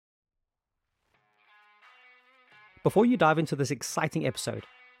Before you dive into this exciting episode,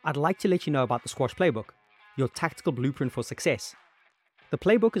 I'd like to let you know about the Squash Playbook, your tactical blueprint for success. The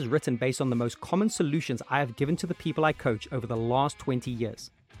playbook is written based on the most common solutions I have given to the people I coach over the last 20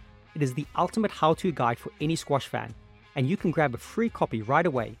 years. It is the ultimate how-to guide for any squash fan, and you can grab a free copy right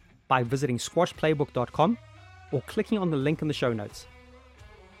away by visiting squashplaybook.com or clicking on the link in the show notes.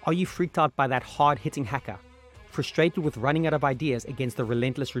 Are you freaked out by that hard-hitting hacker? Frustrated with running out of ideas against the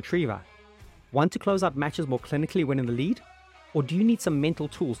relentless retriever? Want to close out matches more clinically when in the lead? Or do you need some mental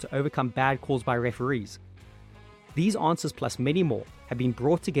tools to overcome bad calls by referees? These answers plus many more have been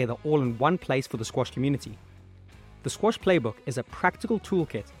brought together all in one place for the squash community. The Squash Playbook is a practical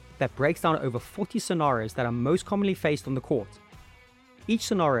toolkit that breaks down over 40 scenarios that are most commonly faced on the court. Each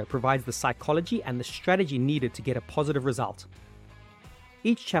scenario provides the psychology and the strategy needed to get a positive result.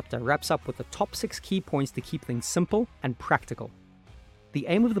 Each chapter wraps up with the top 6 key points to keep things simple and practical. The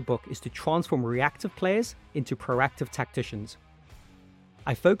aim of the book is to transform reactive players into proactive tacticians.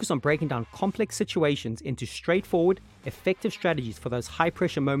 I focus on breaking down complex situations into straightforward, effective strategies for those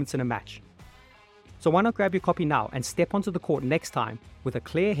high-pressure moments in a match. So why not grab your copy now and step onto the court next time with a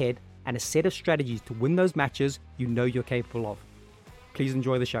clear head and a set of strategies to win those matches you know you're capable of. Please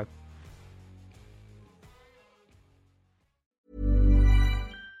enjoy the show.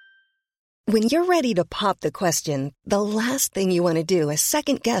 When you're ready to pop the question, the last thing you want to do is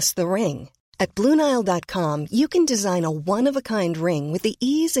second-guess the ring. At BlueNile.com, you can design a one-of-a-kind ring with the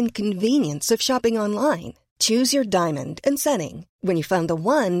ease and convenience of shopping online. Choose your diamond and setting. When you find the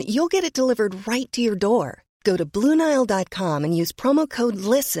one, you'll get it delivered right to your door. Go to BlueNile.com and use promo code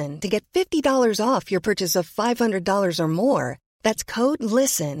LISTEN to get $50 off your purchase of $500 or more. That's code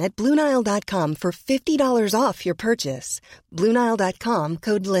LISTEN at BlueNile.com for $50 off your purchase. BlueNile.com,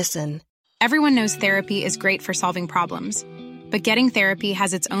 code LISTEN. Everyone knows therapy is great for solving problems. But getting therapy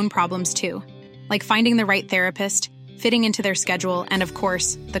has its own problems too, like finding the right therapist, fitting into their schedule, and of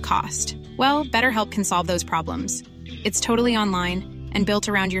course, the cost. Well, BetterHelp can solve those problems. It's totally online and built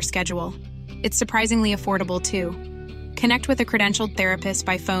around your schedule. It's surprisingly affordable too. Connect with a credentialed therapist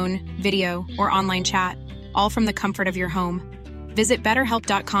by phone, video, or online chat, all from the comfort of your home. Visit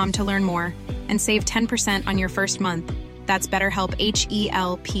BetterHelp.com to learn more and save 10% on your first month. That's BetterHelp,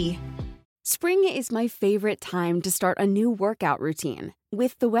 H-E-L-P. Spring is my favorite time to start a new workout routine.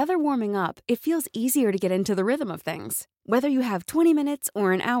 With the weather warming up, it feels easier to get into the rhythm of things. Whether you have 20 minutes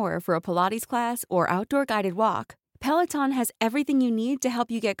or an hour for a Pilates class or outdoor guided walk, Peloton has everything you need to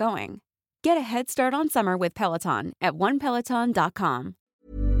help you get going. Get a head start on summer with Peloton at onepeloton.com.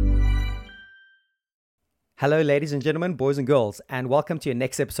 Hello, ladies and gentlemen, boys and girls, and welcome to your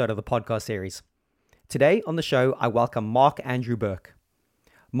next episode of the podcast series. Today on the show, I welcome Mark Andrew Burke.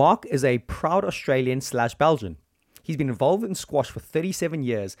 Mark is a proud Australian/Belgian. He's been involved in squash for 37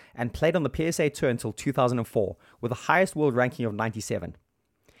 years and played on the PSA Tour until 2004 with the highest world ranking of 97.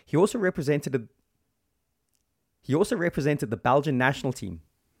 He also represented the Belgian national team.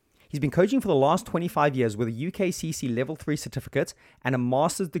 He's been coaching for the last 25 years with a UKCC Level 3 certificate and a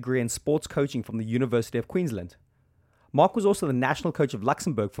master's degree in sports coaching from the University of Queensland. Mark was also the national coach of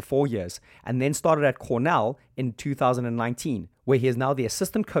Luxembourg for 4 years and then started at Cornell in 2019, where he is now the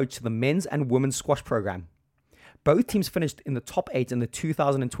assistant coach to the men's and women's squash program. Both teams finished in the top 8 in the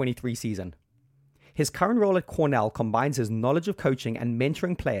 2023 season. His current role at Cornell combines his knowledge of coaching and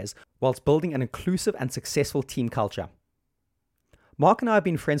mentoring players whilst building an inclusive and successful team culture. Mark and I have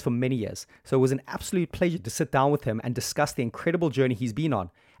been friends for many years, so it was an absolute pleasure to sit down with him and discuss the incredible journey he's been on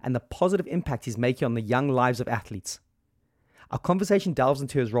and the positive impact he's making on the young lives of athletes. Our conversation delves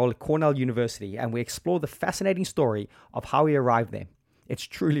into his role at Cornell University, and we explore the fascinating story of how he arrived there. It's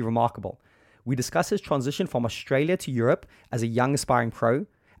truly remarkable. We discuss his transition from Australia to Europe as a young aspiring pro,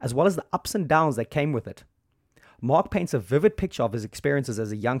 as well as the ups and downs that came with it. Mark paints a vivid picture of his experiences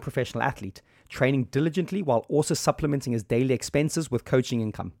as a young professional athlete, training diligently while also supplementing his daily expenses with coaching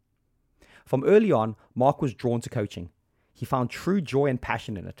income. From early on, Mark was drawn to coaching. He found true joy and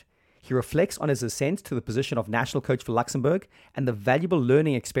passion in it. He reflects on his ascent to the position of national coach for Luxembourg and the valuable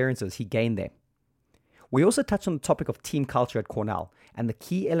learning experiences he gained there. We also touch on the topic of team culture at Cornell and the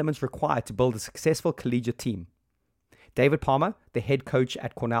key elements required to build a successful collegiate team. David Palmer, the head coach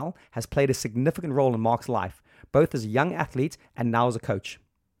at Cornell, has played a significant role in Mark's life, both as a young athlete and now as a coach.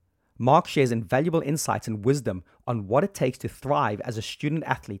 Mark shares invaluable insights and wisdom on what it takes to thrive as a student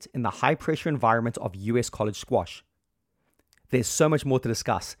athlete in the high-pressure environment of US college squash. There's so much more to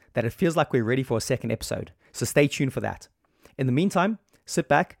discuss that it feels like we're ready for a second episode, so stay tuned for that. In the meantime, sit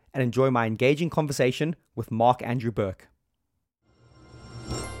back and enjoy my engaging conversation with Mark Andrew Burke.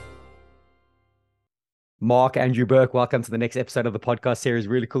 Mark, Andrew Burke, welcome to the next episode of the podcast series.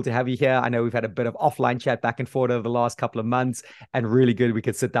 Really cool to have you here. I know we've had a bit of offline chat back and forth over the last couple of months, and really good we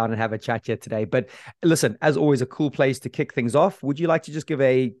could sit down and have a chat here today. But listen, as always, a cool place to kick things off. Would you like to just give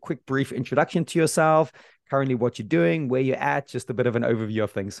a quick, brief introduction to yourself, currently what you're doing, where you're at, just a bit of an overview of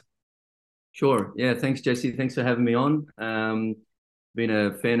things? Sure. Yeah. Thanks, Jesse. Thanks for having me on. Been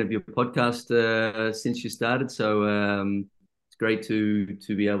a fan of your podcast since you started, so it's great to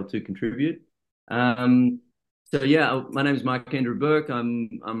be able to contribute. So yeah, my name is Mark Andrew Burke.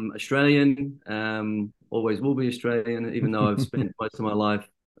 I'm Australian. Always will be Australian, even though I've spent most of my life,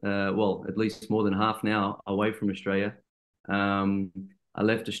 well, at least more than half now, away from Australia. I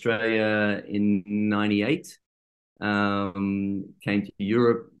left Australia in '98. Came to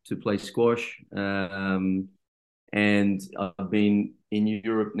Europe to play squash, and I've been in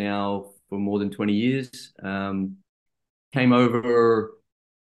Europe now for more than 20 years. Came over,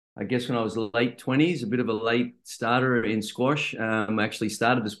 I guess, when I was late 20s, a bit of a late starter in squash. I actually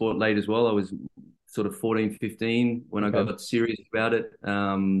started the sport late as well. I was sort of 14, 15 when I got serious about it.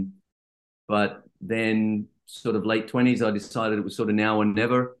 But then sort of late 20s, I decided it was sort of now or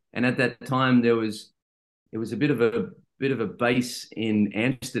never. And at that time, it was a bit of a base in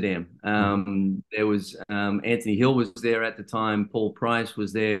Amsterdam. There was Anthony Hill was there at the time. Paul Price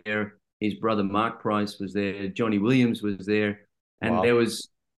was there. His brother Mark Price was there. Johnny Williams was there, and there was.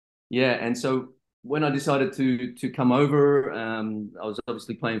 Yeah, and so when I decided to come over, I was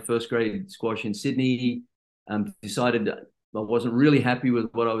obviously playing first grade squash in Sydney. Decided I wasn't really happy with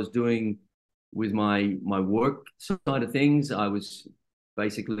what I was doing with my work side of things. I was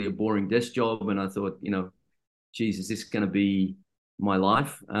basically a boring desk job, and I thought, geez, is this going to be my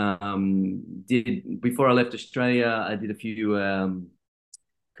life? Before I left Australia, I did a few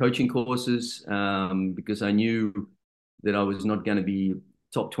coaching courses because I knew that I was not going to be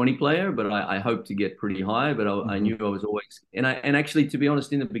top 20 player, but I hoped to get pretty high. But I knew I was always, and actually, to be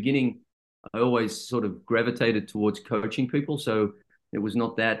honest, in the beginning, I always sort of gravitated towards coaching people. So it was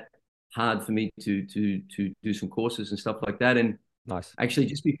not that hard for me to do some courses and stuff like that. And nice. Actually,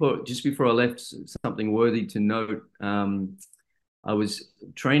 just before I left, something worthy to note. I was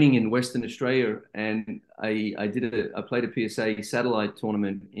training in Western Australia, and I played a PSA satellite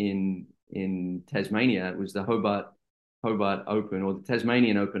tournament in Tasmania. It was the Hobart Open, or the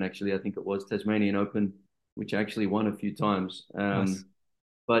Tasmanian Open, actually. I think it was Tasmanian Open, which I actually won a few times. Nice.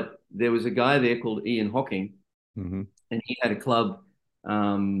 But there was a guy there called Ian Hocking, and he had a club,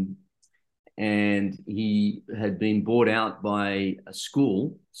 and he had been bought out by a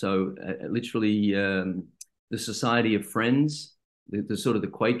school. So literally the Society of Friends, the sort of the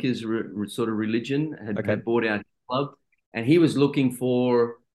Quakers sort of religion had bought out his club, and he was looking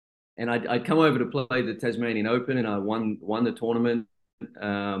for. And I'd come over to play the Tasmanian Open, and I won the tournament.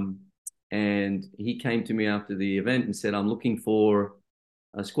 And he came to me after the event and said, "I'm looking for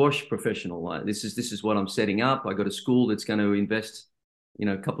a squash professional. This is what I'm setting up. I got a school that's going to invest,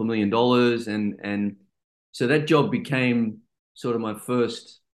 a couple $1 million." And so that job became sort of my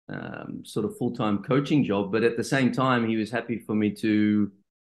first sort of full-time coaching job. But at the same time, he was happy for me to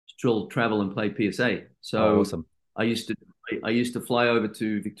still travel and play PSA. So awesome. I used to fly over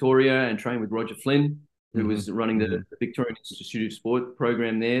to Victoria and train with Roger Flynn, who was running the Victorian Institute of Sport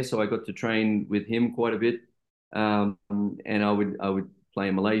program there. So I got to train with him quite a bit, and I would play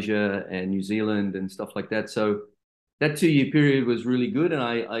in Malaysia and New Zealand and stuff like that. So that 2-year period was really good.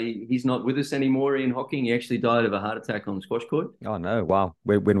 And he's not with us anymore, Ian Hocking. He actually died of a heart attack on the squash court. Oh no! Wow.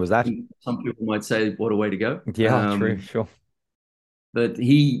 When was that? Some people might say, "What a way to go!" Yeah, true, sure. But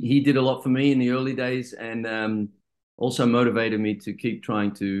he did a lot for me in the early days, and also motivated me to keep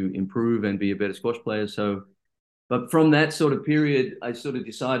trying to improve and be a better squash player. So, but from that sort of period, I sort of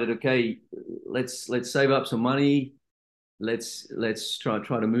decided, okay, let's save up some money. Let's try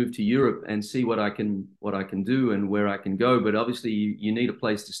to move to Europe and see what I can do and where I can go. But obviously, you need a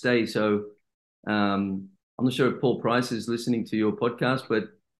place to stay. So, I'm not sure if Paul Price is listening to your podcast, but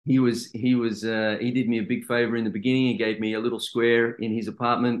he did me a big favor in the beginning. He gave me a little square in his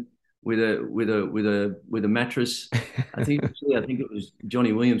apartment with a mattress. I think it was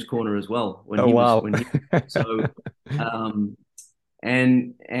Johnny Williams' corner as well.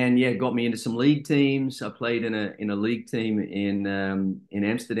 And yeah, got me into some league teams. I played in a league team in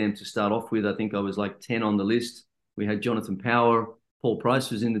Amsterdam to start off with. I think I was like 10 on the list. We had Jonathan Power, Paul Price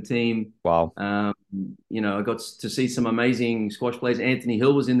was in the team. Wow. I got to see some amazing squash players. Anthony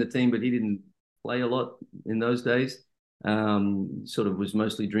Hill was in the team, but he didn't play a lot in those days. Sort of was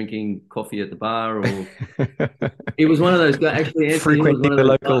mostly drinking coffee at the bar, or he was one of those guys. Actually,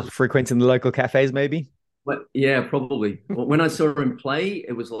 Anthony frequenting the local cafes, maybe. Yeah, probably. When I saw him play,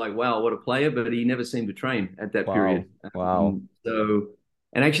 it was like, wow, what a player! But he never seemed to train at that Wow. period. Wow. So,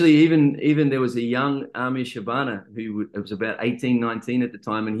 and actually, even there was a young Amir Shabana who was about 18, 19 at the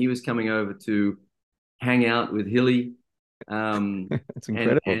time, and he was coming over to hang out with Hilly. Um, It's and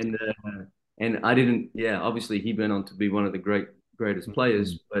incredible. and and I didn't. Yeah, obviously he went on to be one of the greatest Mm.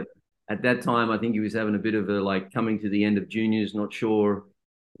 players. But at that time, I think he was having a bit of a like coming to the end of juniors, not sure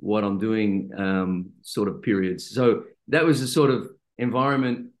what I'm doing, sort of periods. So that was the sort of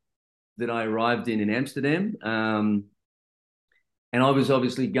environment that I arrived in Amsterdam. And I was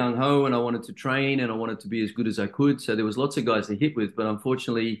obviously gung ho, and I wanted to train, and I wanted to be as good as I could. So there was lots of guys to hit with, but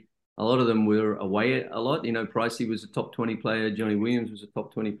unfortunately, a lot of them were away a lot. You know, Pricey was a top 20 player, Johnny Williams was a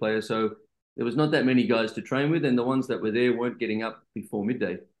top 20 player. So there was not that many guys to train with, and the ones that were there weren't getting up before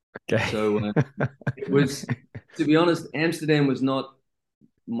midday. So Okay. it was, to be honest, Amsterdam was not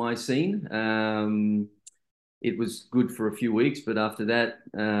my scene. It was good for a few weeks, but after that,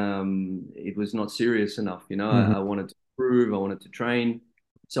 it was not serious enough. You know, Mhm. I wanted to improve, I wanted to train.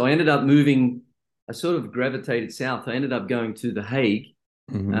 So I ended up moving. I sort of gravitated south. I ended up going to The Hague,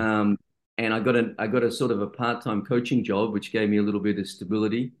 Mhm. um, and I got a sort of a part-time coaching job, which gave me a little bit of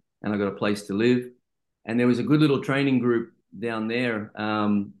stability, and I got a place to live. And there was a good little training group down there,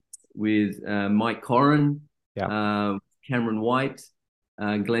 with Mike Corrin, Yeah. uh, Cameron White,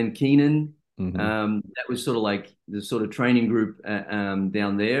 Glenn Keenan. Mhm. That was sort of like the sort of training group,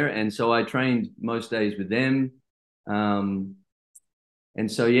 down there, and so I trained most days with them. Um, and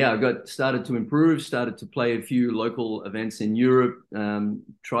so yeah, I got started to improve, started to play a few local events in Europe,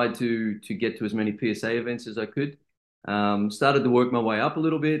 tried to get to as many PSA events as I could. Started to work my way up a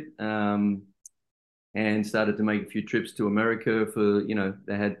little bit, and started to make a few trips to America for,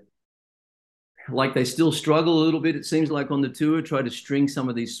 they had, like, they still struggle a little bit, it seems like, on the tour, try to string some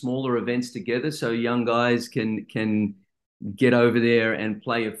of these smaller events together so young guys can get over there and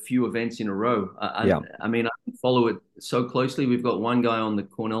play a few events in a row. Yeah. I mean, I follow it so closely. We've got one guy on the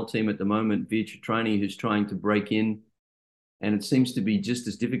Cornell team at the moment, Viatritrani, who's trying to break in, and it seems to be just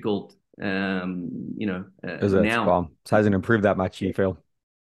as difficult, Is it? now. Well, it hasn't improved that much, you feel?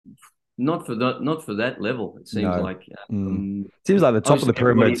 Not for that level, it seems No. like. Mm. Um, Seems like the top of the Obviously,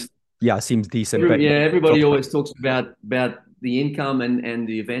 pyramid, yeah, seems decent, but yeah, everybody top. always talks about the income and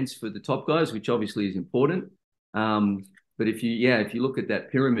the events for the top guys, which obviously is important. But if you look at that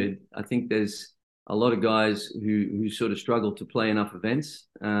pyramid, I think there's a lot of guys who sort of struggle to play enough events.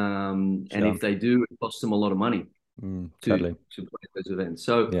 And Sure. if they do, it costs them a lot of money to Totally. to play those events.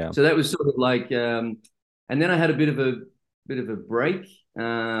 So Yeah. so that was sort of like, and then I had a bit of a break.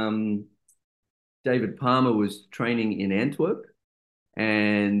 Um, David Palmer was training in Antwerp,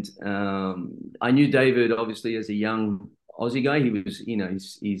 and I knew David obviously as a young Aussie guy. He was,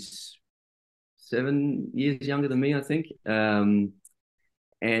 he's 7 years younger than me, I think.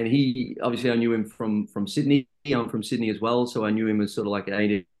 And he obviously, I knew him from Sydney. I'm from Sydney as well, so I knew him as sort of like an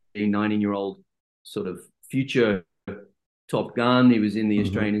 18, 19-year-old sort of future top gun. He was in the Hmm.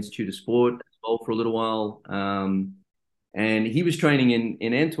 Australian Institute of Sport as well for a little while. And he was training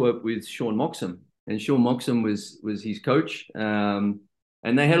in Antwerp with Sean Moxham, and Sean Moxham was his coach. And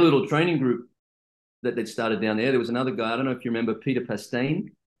they had a little training group that they'd started down there. There was another guy, I don't know if you remember Peter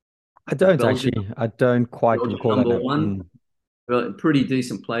Pastain, I a don't Belgian, actually. I don't quite Belgian recall that number name. one, but pretty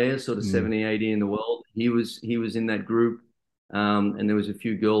decent player, sort of Mm. 70, 80 in the world. He was in that group, and there was a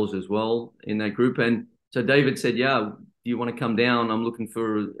few girls as well in that group. And so David said, "Yeah, do you want to come down? I'm looking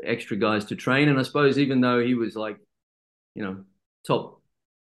for extra guys to train." And I suppose even though he was like, top,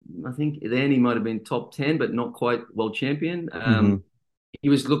 I think then he might have been top 10, but not quite world champion. Hmm. He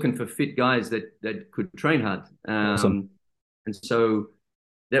was looking for fit guys that could train hard. Awesome. And so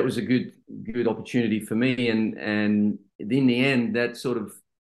that was a good opportunity for me. And in the end, that sort of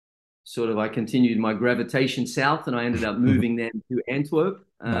I continued my gravitation south, and I ended up moving then to Antwerp.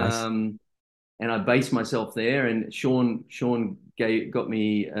 Nice. And I based myself there. And Sean got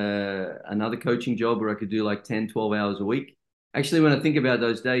me another coaching job where I could do like 10, 12 hours a week. Actually, when I think about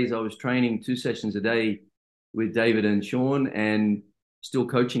those days, I was training 2 sessions a day with David and Sean, and still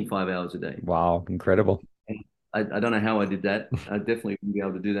coaching 5 hours a day. Wow, incredible. And I don't know how I did that. I definitely wouldn't be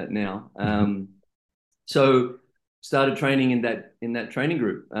able to do that now. So started training in that training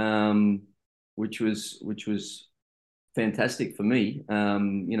group, which was fantastic for me.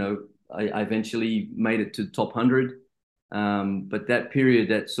 I eventually made it to top 100. But that period,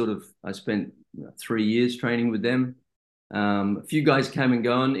 that sort of, I spent 3 years training with them. A few guys came and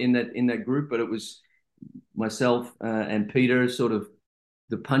gone in that group, but it was myself, and Peter, sort of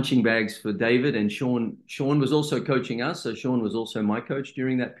the punching bags for David. And Sean was also coaching us, so Sean was also my coach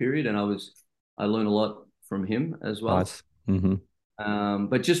during that period, and I learned a lot from him as well. Nice. Mm-hmm.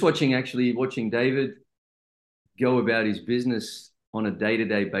 But just watching David go about his business on a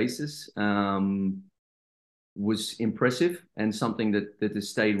day-to-day basis was impressive, and something that has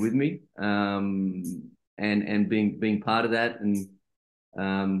stayed with me. And being part of that, and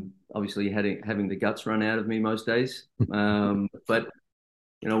obviously having the guts run out of me most days. But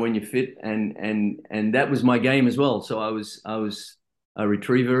when you're fit, and that was my game as well. So I was a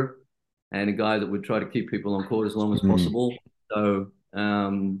retriever and a guy that would try to keep people on court as long as possible. So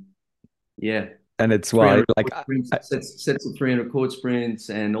yeah. And it's why sets of 300 court sprints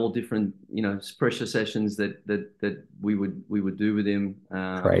and all different pressure sessions that we would do with him.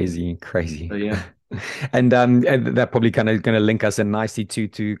 Crazy. So yeah. And that probably kind of going to link us in nicely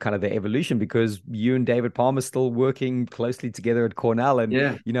to kind of the evolution, because you and David Palmer still working closely together at Cornell, and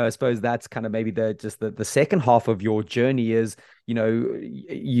yeah, I suppose that's kind of maybe the second half of your journey is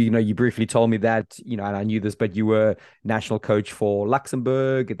you briefly told me that and I knew this, but you were national coach for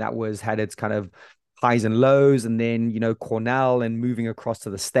Luxembourg. That had its kind of highs and lows, and then Cornell, and moving across to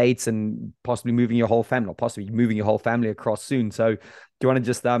the States, and possibly moving your whole family across soon. So do you want to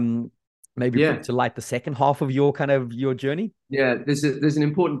just maybe put to light the second half of your journey? Yeah, there's an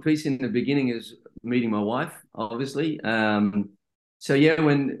important piece in the beginning, is meeting my wife, obviously. So yeah,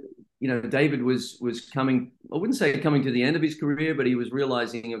 when David was coming, I wouldn't say coming to the end of his career, but he was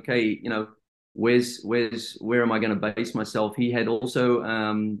realizing, okay, where am I going to base myself? He had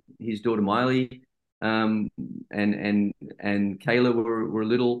also his daughter Miley, and Kayla were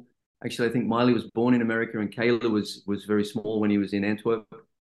little. Actually, I think Miley was born in America, and Kayla was very small when he was in Antwerp.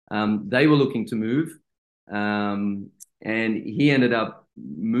 They were looking to move, and he ended up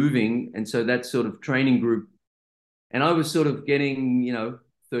moving. And so that sort of training group, and I was sort of getting,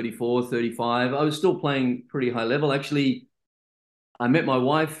 34, 35. I was still playing pretty high level. Actually, I met my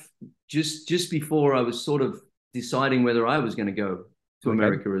wife just before I was sort of deciding whether I was going to go to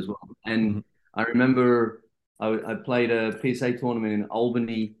America as well. And I remember I played a PSA tournament in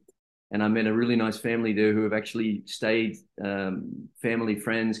Albany, and I met a really nice family there who have actually stayed. Family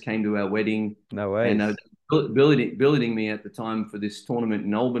friends came to our wedding. No way. And billeting me at the time for this tournament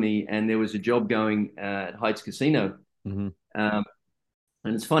in Albany, and there was a job going at Heights Casino.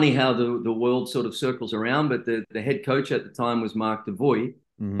 And it's funny how the world sort of circles around, but the head coach at the time was Mark DeVoy,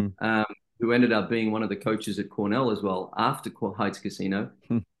 who ended up being one of the coaches at Cornell as well after Heights Casino.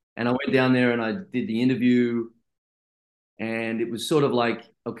 And I went down there and I did the interview, and it was sort of like,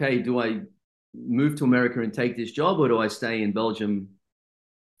 okay, do I move to America and take this job, or do I stay in Belgium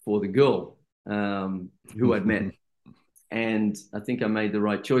for the girl who I'd met? And I think I made the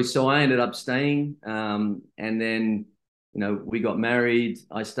right choice. So I ended up staying. And then, we got married.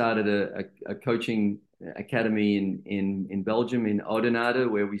 I started a coaching academy in Belgium, in Oudenaarde,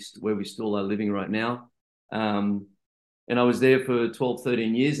 where we still are living right now. And I was there for 12,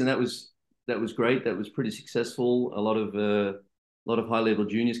 13 years, and that was great. That was pretty successful. A lot of high-level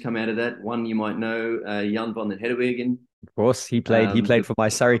juniors come out of that. One you might know, Jan van den Hedewegen. Of course, he played for my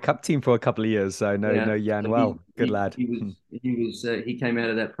Surrey Cup team for a couple of years, so I know Jan well. Good lad. He came out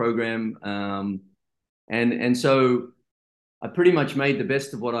of that program, and so I pretty much made the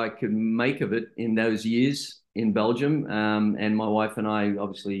best of what I could make of it in those years in Belgium. And my wife and I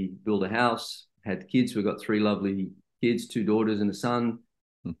obviously built a house, had kids. We've got 3 lovely kids, 2 daughters and a son.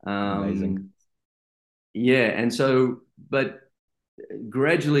 Amazing. Yeah, and so, but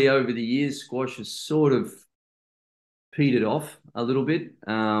gradually over the years, squash has sort of petered off a little bit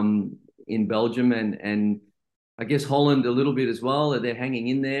in Belgium, and I guess Holland a little bit as well. They're hanging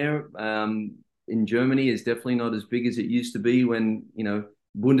in there. In Germany, is definitely not as big as it used to be when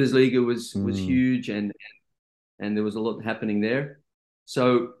Bundesliga was huge, and there was a lot happening there.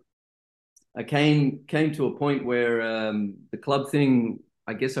 So I came to a point where the club thing,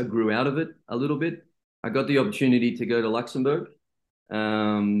 I guess I grew out of it a little bit. I got the opportunity to go to Luxembourg,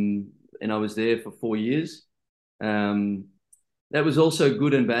 and I was there for 4 years. That was also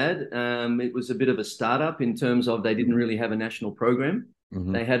good and bad. It was a bit of a startup in terms of they didn't really have a national program.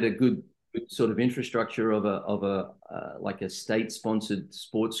 They had a good sort of infrastructure of a like a state-sponsored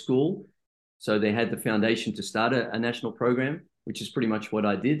sports school. So they had the foundation to start a national program, which is pretty much what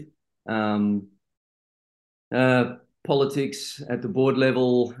I did. Politics at the board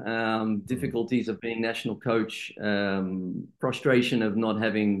level, difficulties of being national coach, frustration of not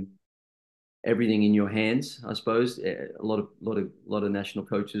having everything in your hands. I suppose a lot of national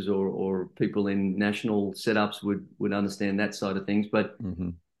coaches or people in national setups would understand that side of things. But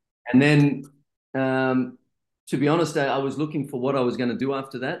and then, to be honest, I was looking for what I was going to do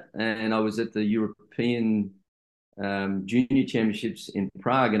after that, and I was at the European Junior Championships in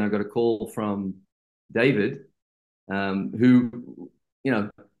Prague, and I got a call from David, who,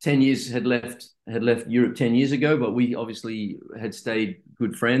 10 years had left Europe 10 years ago, but we obviously had stayed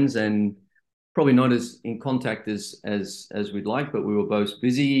good friends and probably not as in contact as we'd like, but we were both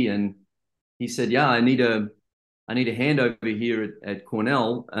busy. And he said, "Yeah, I need a hand over here at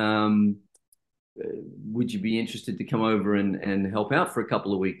Cornell. Would you be interested to come over and help out for a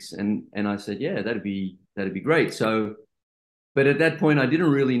couple of weeks?" And I said, "Yeah, that'd be great." So, but at that point, I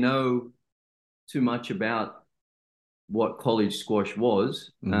didn't really know too much about what college squash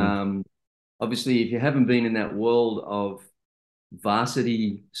was. Obviously, if you haven't been in that world of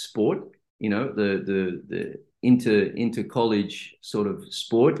varsity sport, the inter college sort of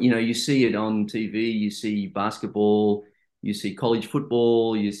sport, you see it on TV, you see basketball, you see college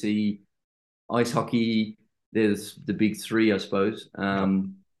football, you see ice hockey. There's the big three, I suppose.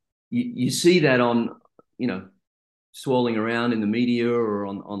 You see that on, swirling around in the media or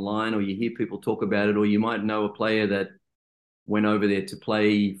online, or you hear people talk about it, or you might know a player that went over there to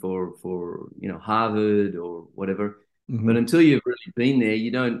play for Harvard or whatever. But until you've really been there,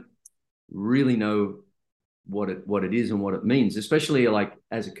 you don't really know what it is and what it means, especially like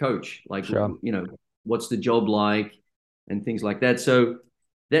as a coach, like, Sure. What's the job like and things like that. So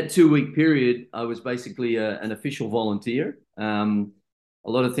that 2-week period, I was basically an official volunteer. A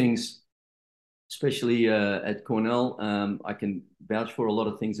lot of things, especially at Cornell, I can vouch for. A lot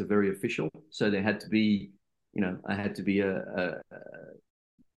of things are very official. So there had to be, I had to be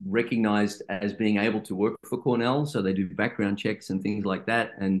recognized as being able to work for Cornell. So they do background checks and things like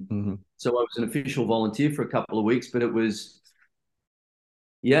that. And so I was an official volunteer for a couple of weeks, but it was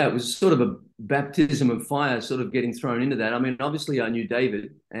sort of a baptism of fire, sort of getting thrown into that. I mean, obviously I knew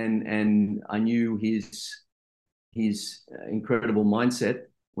David and I knew his incredible mindset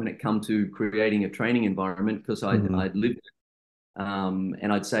when it come to creating a training environment, because I'd lived it.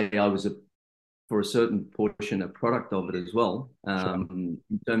 And I'd say I was for a certain portion, a product of it as well. In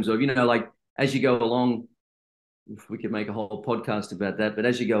terms of, like as you go along, if we could make a whole podcast about that, but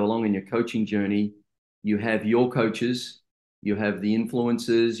as you go along in your coaching journey, you have your coaches, you have the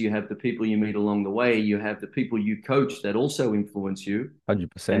influencers, you have the people you meet along the way, you have the people you coach that also influence you. 100%.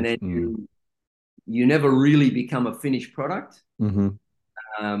 And then you never really become a finished product,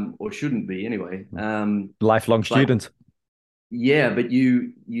 or shouldn't be anyway. Lifelong student. Yeah, but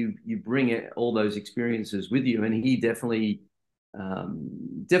you bring all those experiences with you, and he definitely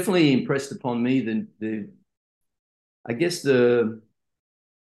impressed upon me I guess the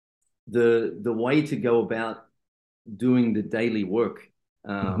way to go about doing the daily work,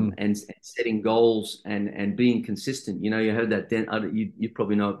 and setting goals and being consistent. You have that you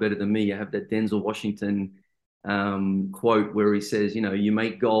probably know it better than me. You have that Denzel Washington quote where he says, you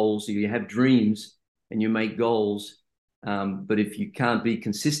make goals, you have dreams, and you make goals. But if you can't be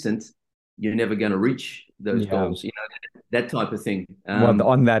consistent, you're never going to reach those goals, that type of thing. Well,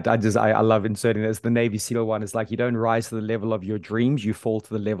 on that, I love inserting this. The Navy SEAL one is like, you don't rise to the level of your dreams, you fall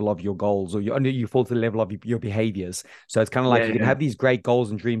to the level of your goals, or you fall to the level of your behaviors. So it's kind of like you can have these great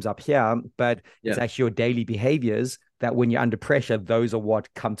goals and dreams up here, but it's actually your daily behaviors that when you're under pressure, those are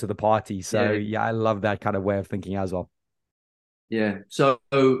what come to the party. So I love that kind of way of thinking as well. Yeah. So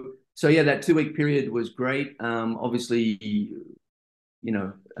that 2-week period was great. Obviously, he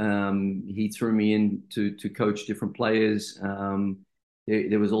threw me in to coach different players.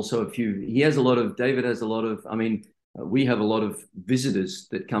 There was also David has a lot of, we have a lot of visitors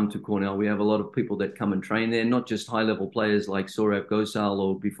that come to Cornell. We have a lot of people that come and train there, not just high level players like Saurabh Ghosal,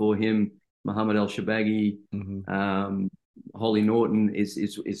 or before him, Muhammad El Shabaghi, Holly Norton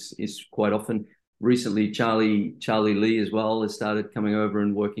is quite often. Recently, Charlie Lee as well has started coming over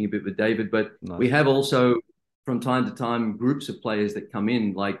and working a bit with David. But we have also, from time to time, groups of players that come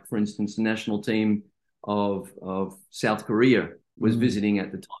in. Like, for instance, the national team of South Korea was visiting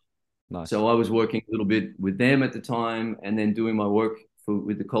at the time. Nice. So I was working a little bit with them at the time, and then doing my work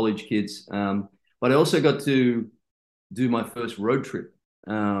with the college kids. But I also got to do my first road trip.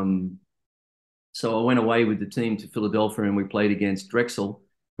 So I went away with the team to Philadelphia, and we played against Drexel.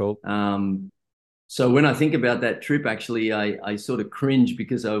 Cool. So when I think about that trip, actually, I sort of cringe,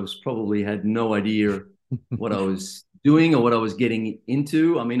 because I probably had no idea what I was doing or what I was getting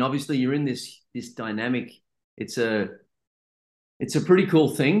into. I mean, obviously, you're in this dynamic. It's a pretty cool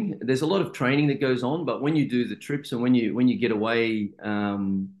thing. There's a lot of training that goes on, but when you do the trips and when you get away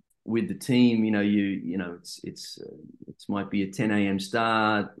with the team, it might be a 10 a.m.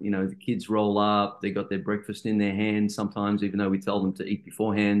 start. The kids roll up, they got their breakfast in their hand sometimes, even though we tell them to eat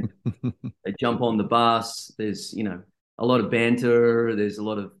beforehand. They jump on the bus. There's, a lot of banter. There's a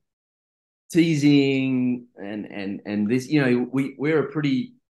lot of teasing and this, we're a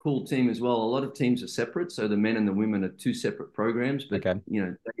pretty cool team as well. A lot of teams are separate, so the men and the women are two separate programs. But Okay.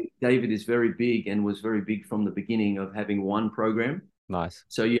 David is very big and was very big from the beginning of having one program. Nice.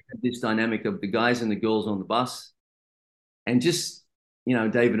 So you have this dynamic of the guys and the girls on the bus, and just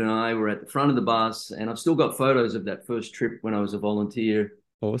David and I were at the front of the bus, and I've still got photos of that first trip when I was a volunteer.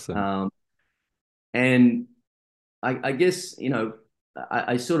 Awesome. And I guess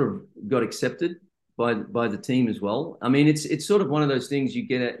I sort of got accepted by the team as well. I mean, it's sort of one of those things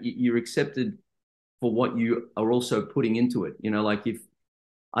you're accepted for what you are also putting into it. Like if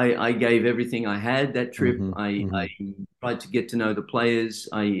I gave everything I had that trip, I tried to get to know the players.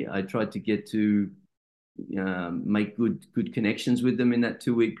 I tried to get to make good connections with them in that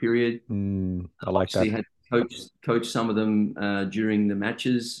 2-week period. I like that. Had coach some of them during the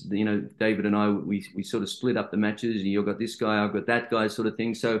matches. David and I, we sort of split up the matches. You've got this guy, I've got that guy, sort of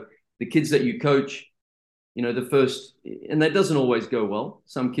thing. So the kids that you coach, the first, and that doesn't always go well.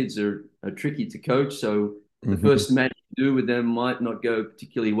 Some kids are tricky to coach. So the first match you do with them might not go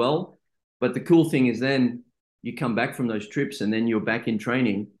particularly well. But the cool thing is then you come back from those trips and then you're back in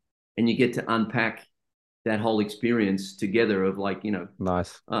training and you get to unpack that whole experience together of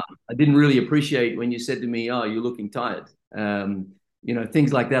nice. I didn't really appreciate when you said to me, "Oh, you're looking tired."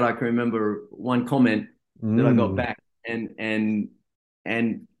 Things like that. I can remember one comment that I got back, and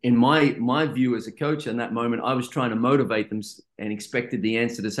in my view as a coach in that moment, I was trying to motivate them and expected the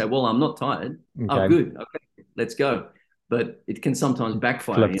answer to say, "Well, I'm not tired." Okay. Oh, good. Okay, let's go. But it can sometimes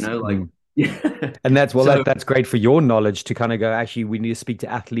backfire. Yeah. And that's that's great for your knowledge to kind of go, actually, we need to speak to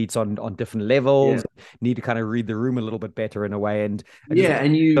athletes on different levels, need to kind of read the room a little bit better in a way. And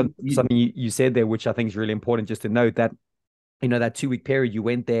something you said there, which I think is really important just to note that, that 2-week period you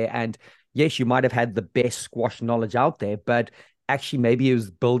went there and yes, you might have had the best squash knowledge out there, but actually maybe it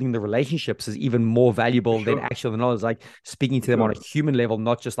was building the relationships is even more valuable than actual knowledge, like speaking to them on a human level,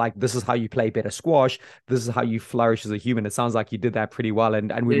 not just like, this is how you play better squash, this is how you flourish as a human. It sounds like you did that pretty well,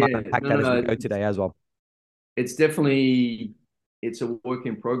 and we might unpack that as we go today as well. It's definitely, it's a work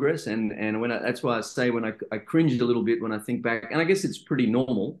in progress, and that's why I say when I cringe a little bit when I think back, and I guess it's pretty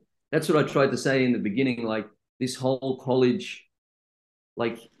normal. That's what I tried to say in the beginning, like this whole college,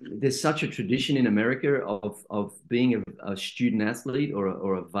 like there's such a tradition in America of being a student athlete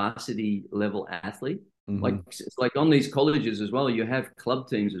or a varsity level athlete. Like it's like on these colleges as well, you have club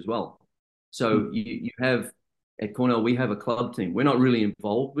teams as well. So you have at Cornell, we have a club team. We're not really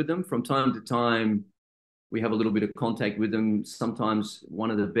involved with them. From time to time, we have a little bit of contact with them. Sometimes one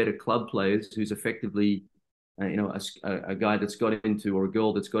of the better club players who's effectively, a guy that's got into, or a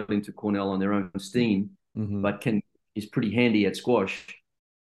girl that's got into Cornell on their own steam, but is pretty handy at squash.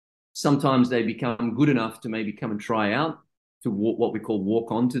 Sometimes they become good enough to maybe come and try out to what we call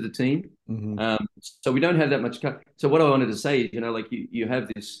walk on to the team. So we don't have that much. So what I wanted to say is, like you have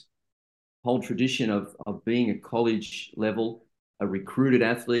this whole tradition of being a college level, a recruited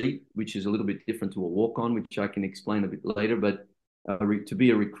athlete, which is a little bit different to a walk on, which I can explain a bit later. But to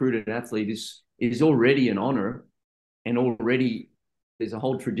be a recruited athlete is already an honor, and already there's a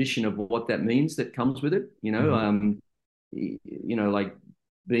whole tradition of what that means that comes with it. Like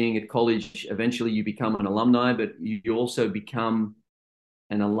being at college, eventually you become an alumni, but you also become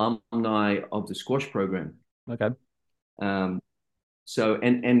an alumni of the squash program. Okay. So,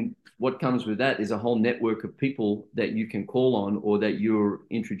 and what comes with that is a whole network of people that you can call on or that you're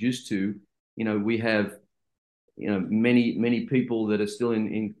introduced to. We have, many people that are still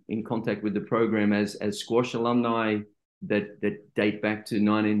in contact with the program as squash alumni that date back to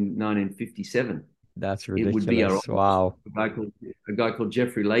 1957. That's ridiculous. It would be wow. A guy called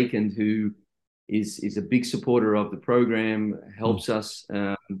Jeffrey Lakin, who is a big supporter of the program, helps us,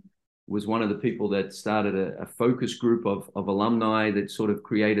 was one of the people that started a focus group of alumni that sort of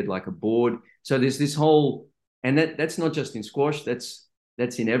created like a board. So there's this whole, and that's not just in squash, that's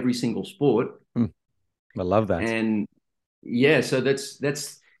in every single sport. I love that. And yeah, so that's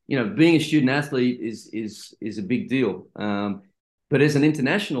being a student athlete is a big deal. But as an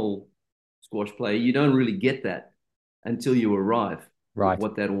international squash player, you don't really get that until you arrive. Right.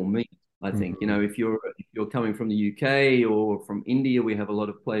 What that all means, I think. If you're coming from the UK or from India, we have a lot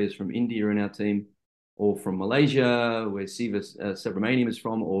of players from India in our team, or from Malaysia, where Siva Subramaniam is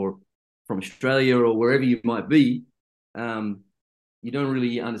from, or from Australia, or wherever you might be. You don't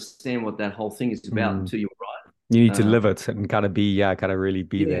really understand what that whole thing is about until you arrive. You need to live it and kind of really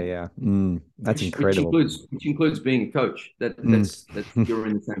be there. Yeah. That's incredible. Which includes being a coach. That's you're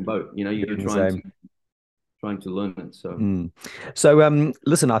in the same boat. You're trying to learn it. So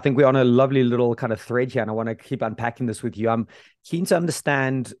listen, I think we're on a lovely little kind of thread here, and I want to keep unpacking this with you. I'm keen to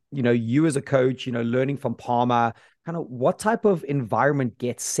understand, you as a coach, learning from Palmer, kind of what type of environment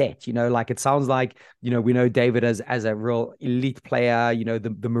gets set? Like it sounds like, we know David as a real elite player,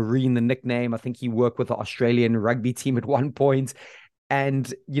 the Marine, the nickname. I think he worked with the Australian rugby team at one point.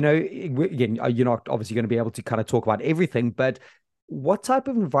 And, again, you're not obviously going to be able to kind of talk about everything, but what type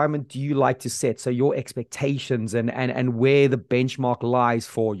of environment do you like to set? So your expectations and where the benchmark lies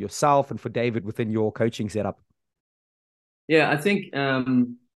for yourself and for David within your coaching setup. Yeah, I think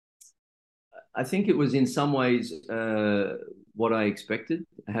it was in some ways what I expected,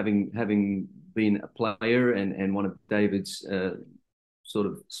 having been a player and one of David's sort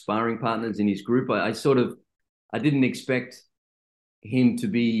of sparring partners in his group. I didn't expect him to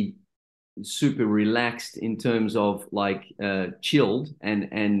be super relaxed in terms of like chilled and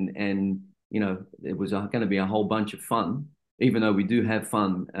it was going to be a whole bunch of fun, even though we do have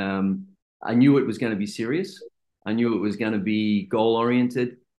fun. I knew it was going to be serious. I knew it was going to be goal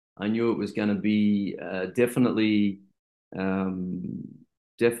oriented. I knew it was going to be definitely being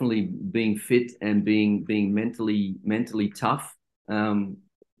fit and being mentally tough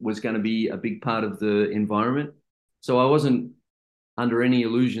was going to be a big part of the environment. So I wasn't under any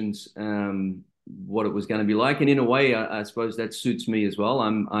illusions what it was going to be like, and in a way, I suppose that suits me as well.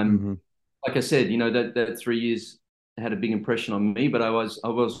 I'm like I said, that 3 years had a big impression on me, but I was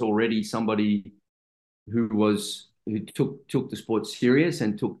already somebody who took the sport serious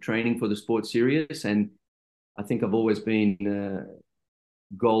and took training for the sport serious, and I think I've always been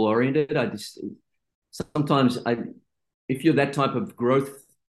goal oriented. Sometimes if you're that type of growth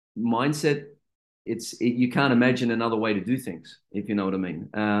mindset, you can't imagine another way to do things, if you know what I mean.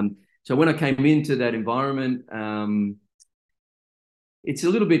 So when I came into that environment, it's a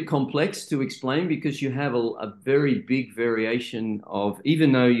little bit complex to explain because you have a very big variation of,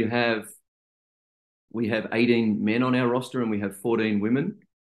 even though we have 18 men on our roster and we have 14 women,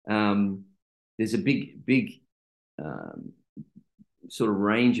 there's a big sort of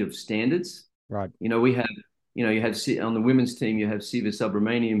range of standards. Right. We have, you have on the women's team, you have Siva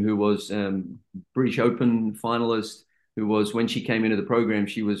Subramaniam, who was British Open finalist, who was, when she came into the program,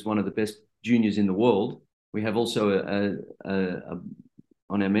 she was one of the best juniors in the world. We have also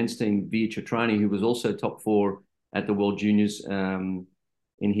on our men's team, Via Chatrani, who was also top 4 at the World Juniors in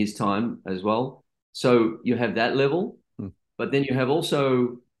his time as well. So you have that level, but then you have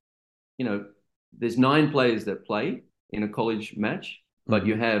also, there's 9 players that play in a college match, but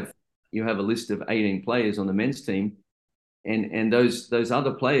you have a list of 18 players on the men's team, and those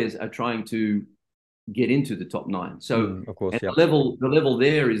other players are trying to get into the top 9. So of course, yeah. the level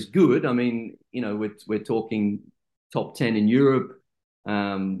there is good. I mean, we're talking top 10 in Europe.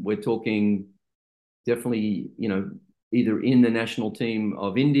 We're talking definitely, either in the national team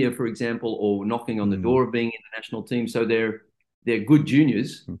of India, for example, or knocking on the door of being in the national team. So they're good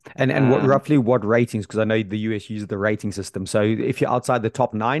juniors. And roughly what ratings? Because I know the US uses the rating system. So if you're outside the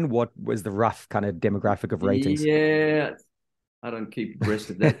top 9, what was the rough kind of demographic of ratings? Yeah, I don't keep abreast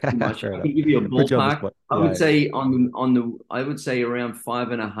of that too much. I can give you a Put you on the ballpark. spot. I would say I would say around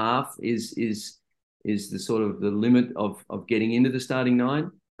 5.5 is the sort of the limit of getting into the starting 9.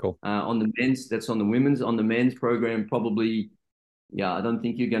 Cool. On the men's, that's on the women's. On the men's program, probably, I don't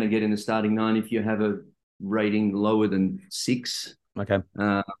think you're going to get in the starting 9 if you have a rating lower than 6. Okay.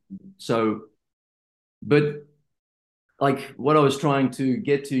 But like what I was trying to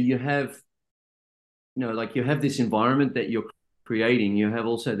get to, you have this environment that you're creating. You have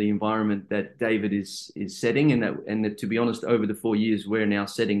also the environment that David is setting, and that to be honest, over the 4 years, we're now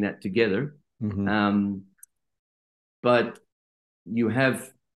setting that together. But you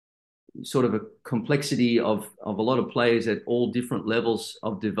have sort of a complexity of a lot of players at all different levels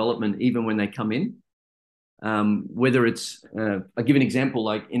of development, even when they come in. Whether it's, I'll give an example,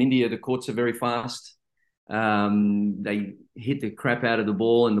 like in India, the courts are very fast. They hit the crap out of the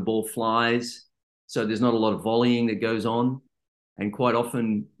ball and the ball flies. So there's not a lot of volleying that goes on. And quite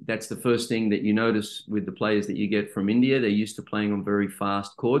often that's the first thing that you notice with the players that you get from India. They're used to playing on very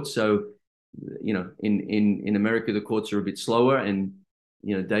fast courts. So, in America, the courts are a bit slower, and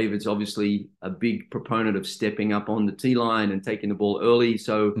David's obviously a big proponent of stepping up on the tee line and taking the ball early.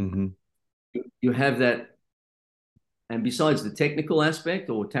 So you have that. And besides the technical aspect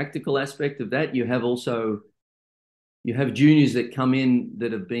or tactical aspect of that, you have juniors that come in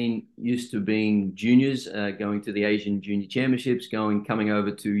that have been used to being juniors, going to the Asian Junior Championships, coming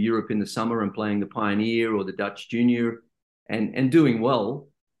over to Europe in the summer and playing the Pioneer or the Dutch Junior and doing well,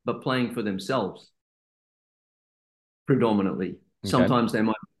 but playing for themselves predominantly. Okay. Sometimes they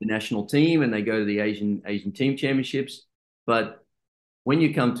might be the national team and they go to the Asian Team Championships. But when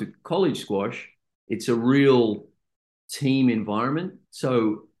you come to college squash, it's a real team environment.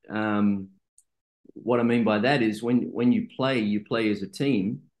 So what I mean by that is when you play as a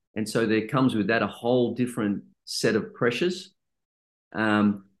team, and so there comes with that a whole different set of pressures,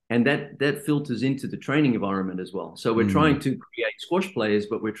 and that filters into the training environment as well. So we're trying to create squash players,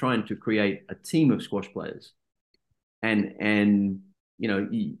 but we're trying to create a team of squash players, and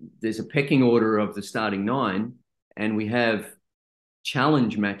there's a pecking order of the starting nine, and we have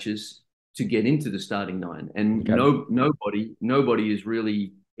challenge matches to get into the starting nine, and nobody is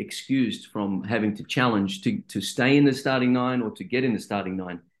really excused from having to challenge to stay in the starting nine or to get in the starting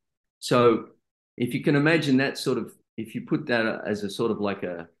nine. So if you can imagine that sort of, if you put that as a sort of like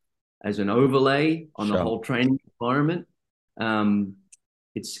as an overlay on the whole training environment,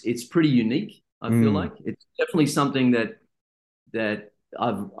 it's pretty unique. I feel like it's definitely something that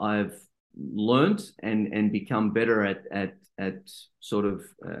I've learned and become better at sort of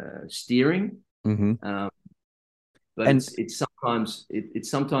steering. But it's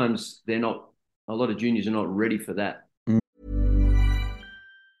sometimes they're not, a lot of juniors are not ready for that.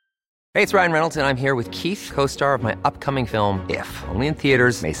 Hey, it's Ryan Reynolds, and I'm here with Keith, co-star of my upcoming film, If, only in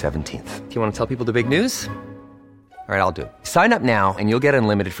theaters May 17th. Do you want to tell people the big news? All right, I'll do it. Sign up now and you'll get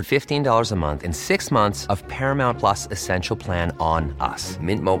unlimited for $15 a month and 6 months of Paramount Plus Essential Plan on us.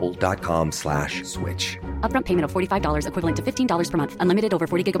 Mintmobile.com/switch. Upfront payment of $45 equivalent to $15 per month. Unlimited over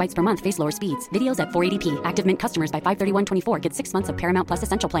 40 gigabytes per month. Face lower speeds. Videos at 480p. Active Mint customers by 531.24 get 6 months of Paramount Plus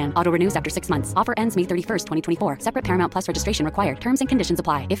Essential Plan. Auto renews after 6 months. Offer ends May 31st, 2024. Separate Paramount Plus registration required. Terms and conditions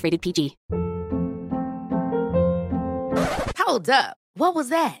apply if rated PG. Hold up. What was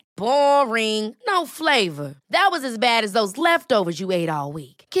that? Boring. No flavor. That was as bad as those leftovers you ate all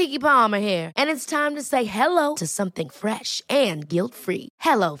week. Keke Palmer here. And it's time to say hello to something fresh and guilt-free.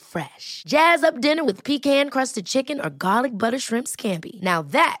 Hello Fresh. Jazz up dinner with pecan-crusted chicken or garlic butter shrimp scampi. Now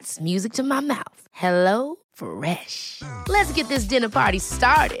that's music to my mouth. Hello Fresh. Let's get this dinner party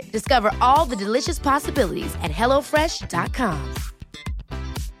started. Discover all the delicious possibilities at hellofresh.com.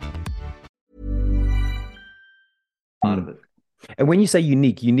 Part of it. And when you say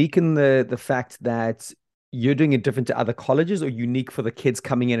unique in the fact that you're doing it different to other colleges, or unique for the kids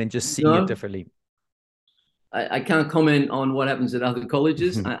coming in and just seeing it differently? I can't comment on what happens at other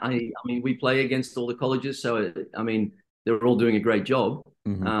colleges. I mean, we play against all the colleges, so I mean, they're all doing a great job.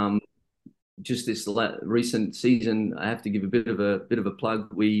 Just this recent season, I have to give a bit of a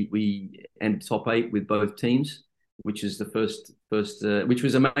plug. We ended top 8 with both teams, which is the first, which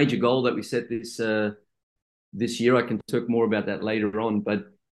was a major goal that we set this year. I can talk more about that later on,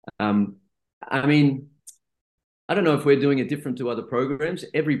 but I mean, I don't know if we're doing it different to other programs.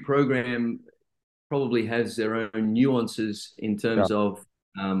 Every program probably has their own nuances in terms of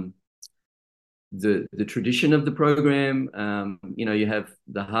the tradition of the program. You have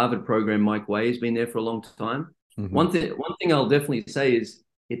the Harvard program. Mike Way has been there for a long time. One thing I'll definitely say is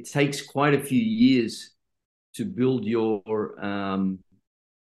it takes quite a few years to build your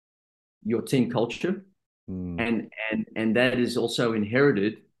team culture. And that is also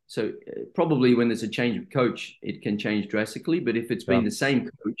inherited. So probably when there's a change of coach, it can change drastically. But if it's been the same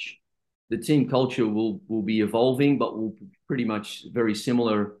coach, the team culture will be evolving, but will be pretty much very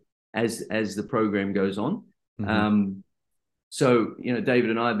similar as the program goes on. So David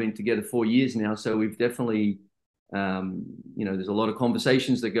and I have been together 4 years now, so we've definitely there's a lot of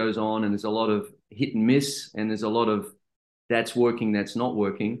conversations that goes on, and there's a lot of hit and miss, and there's a lot of that's working, that's not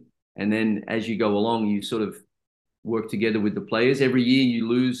working. And then as you go along, you sort of work together with the players. Every year you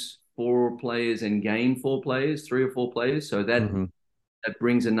lose 4 players and gain 4 players, 3 or 4 players. So that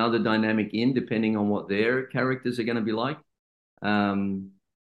brings another dynamic in, depending on what their characters are going to be like.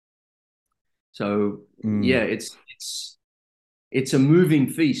 It's a moving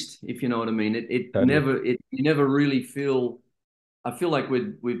feast, if you know what I mean. You never really feel. I feel like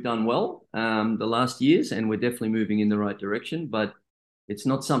we've done well the last years, and we're definitely moving in the right direction. But it's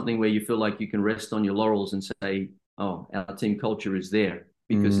not something where you feel like you can rest on your laurels and say, "Oh, our team culture is there,"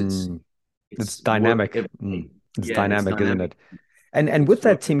 because it's dynamic. It's dynamic, isn't it? And with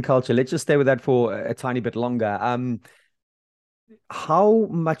that team culture, let's just stay with that for a tiny bit longer. How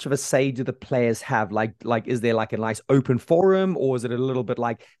much of a say do the players have? Like, is there like a nice open forum, or is it a little bit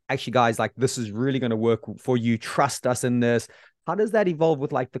like, actually, guys, like this is really going to work for you. Trust us in this. How does that evolve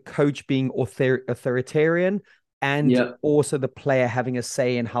with like the coach being authoritarian? And also the player having a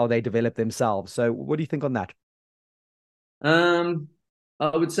say in how they develop themselves. So what do you think on that?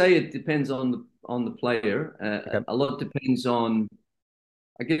 I would say it depends on the player. A lot depends on,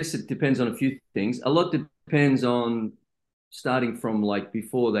 I guess it depends on a few things. A lot depends on, starting from like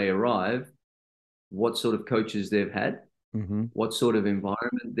before they arrive, what sort of coaches they've had, what sort of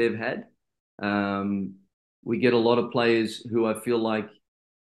environment they've had. We get a lot of players who I feel like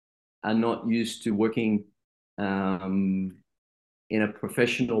are not used to working in a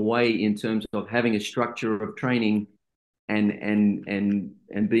professional way in terms of having a structure of training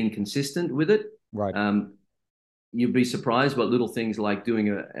and being consistent with it. Right. You'd be surprised by little things like doing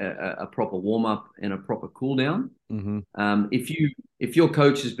a proper warm up and a proper cool down. If your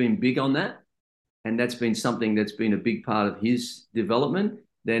coach has been big on that, and that's been something that's been a big part of his development,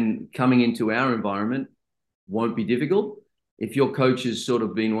 then coming into our environment won't be difficult. If your coach has sort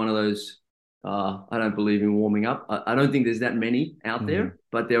of been one of those, I don't believe in warming up. I don't think there's that many out there,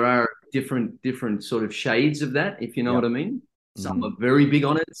 but there are different sort of shades of that, if you know what I mean. Some are very big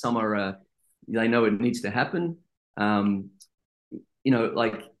on it. Some are, they know it needs to happen.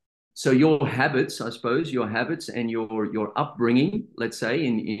 So your habits, I suppose, your habits and your upbringing, let's say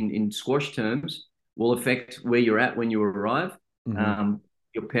in squash terms, will affect where you're at when you arrive.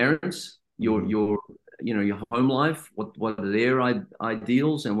 Your parents, your home life, what are their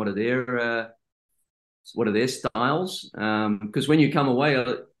ideals and what are their styles? Because when you come away,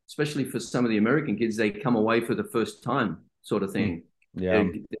 especially for some of the American kids, they come away for the first time, sort of thing. Yeah,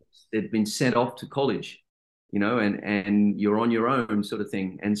 they've been sent off to college, and you're on your own, sort of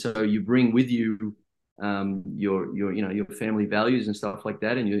thing. And so you bring with you your family values and stuff like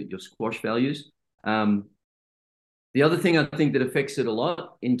that, and your squash values. The other thing I think that affects it a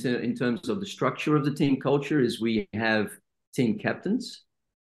lot in terms of the structure of the team culture is we have team captains.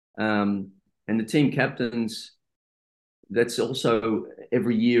 And the team captains, that's also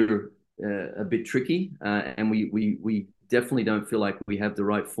every year a bit tricky. And we definitely don't feel like we have the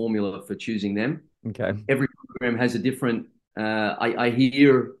right formula for choosing them. Okay. Every program has a different, I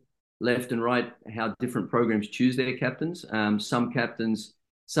hear left and right how different programs choose their captains. Some captains,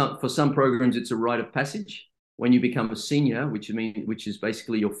 for some programs, it's a rite of passage. When you become a senior, which is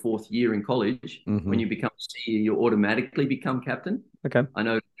basically your fourth year in college, when you become a senior, you automatically become captain. Okay. I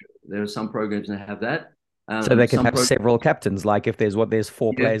know there are some programs that have that. So they can have several captains, like if there's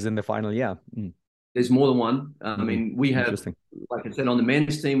four players in the final year. There's more than one. I mean, we have, like I said, on the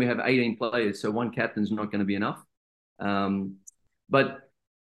men's team, we have 18 players, so one captain's not going to be enough. And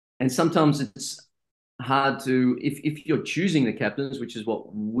sometimes it's hard to, if you're choosing the captains, which is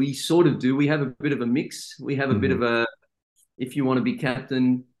what we sort of do, we have a bit of a mix. We have a bit of a, if you want to be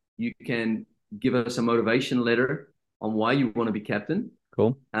captain, you can give us a motivation letter on why you want to be captain.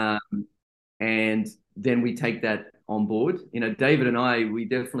 Cool. And then we take that on board. David and I, we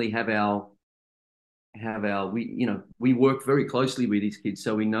definitely have our we work very closely with these kids,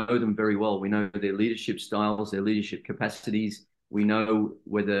 so we know them very well. We know their leadership styles, their leadership capacities. We know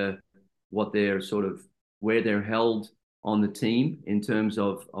where they're held on the team in terms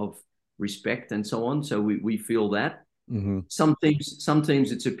of respect and so on. So we feel that. Some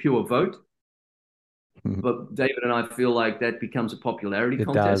teams it's a pure vote, but David and I feel like that becomes a popularity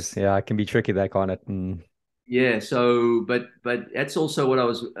contest. It does, yeah. It can be tricky, that kind of. Yeah. So, but that's also what I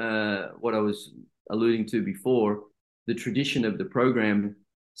was alluding to before. The tradition of the program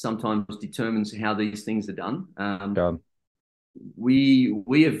sometimes determines how these things are done. We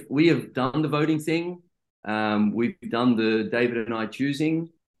have done the voting thing. We've done the David and I choosing.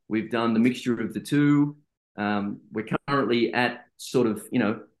 We've done the mixture of the two. We're currently at sort of,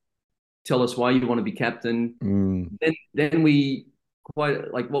 tell us why you want to be captain. Then we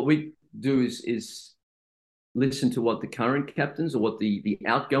quite like what we do is listen to what the current captains or what the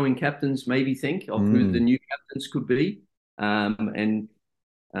outgoing captains maybe think of who the new captains could be.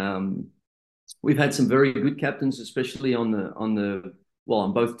 We've had some very good captains, especially on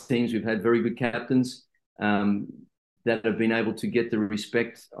both teams. We've had very good captains that have been able to get the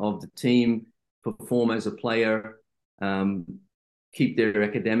respect of the team, perform as a player, keep their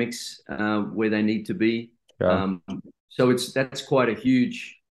academics where they need to be. So that's quite a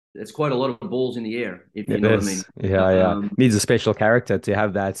lot of balls in the air, if you know what I mean. Yeah. Needs a special character to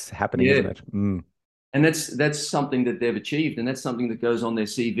have that happening, isn't it? And that's something that they've achieved, and that's something that goes on their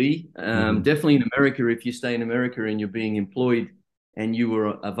CV. Definitely in America, if you stay in America and you're being employed and you were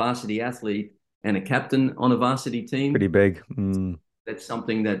a varsity athlete and a captain on a varsity team, pretty big. That's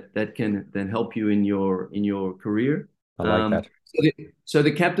something that can then help you in your career. I like that. So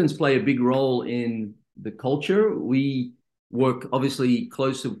the captains play a big role in the culture. We work obviously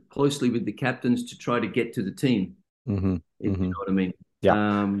closely with the captains to try to get to the team. If you know what I mean.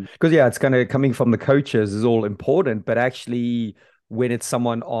 Yeah, because it's kind of coming from the coaches is all important, but actually when it's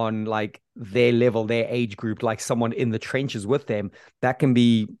someone on like their level, their age group, like someone in the trenches with them, that can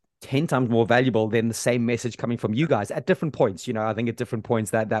be 10 times more valuable than the same message coming from you guys at different points. I think at different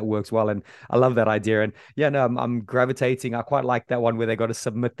points that works well. And I love that idea. And yeah, no, I'm gravitating. I quite like that one where they got to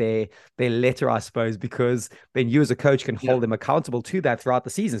submit their letter, I suppose, because then you as a coach can hold them accountable to that throughout the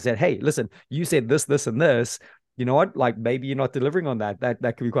season. Said, hey, listen, you said this, this, and this. You know what? Like maybe you're not delivering on that. That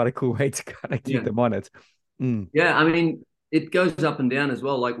could be quite a cool way to kind of keep them on it. Yeah, I mean, it goes up and down as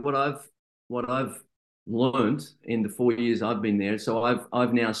well. Like what I've learned in the 4 years I've been there. So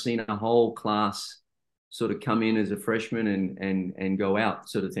I've now seen a whole class sort of come in as a freshman and go out,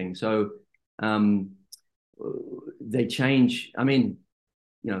 sort of thing. So they change. I mean,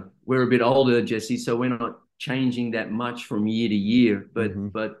 we're a bit older, Jesse, so we're not changing that much from year to year.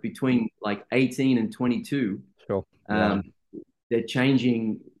 But between like 18 and 22, sure, they're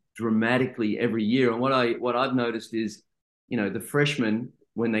changing dramatically every year. And what I've noticed is, the freshmen,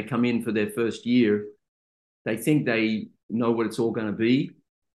 when they come in for their first year, they think they know what it's all going to be,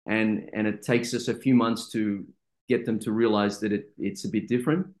 and it takes us a few months to get them to realize that it's a bit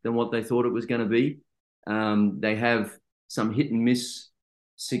different than what they thought it was going to be. They have some hit and miss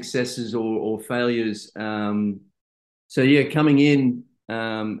successes or failures. So yeah, coming in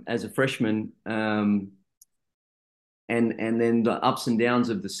as a freshman, and then the ups and downs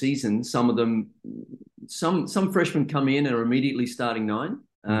of the season. Some of them, some freshmen come in and are immediately starting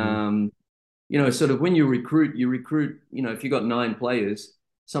 9. Sort of when you recruit, if you got 9 players,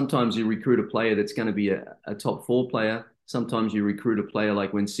 sometimes you recruit a player that's going to be a top 4 player. Sometimes you recruit a player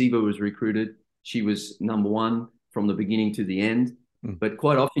like when Siva was recruited, she was number 1 from the beginning to the end. But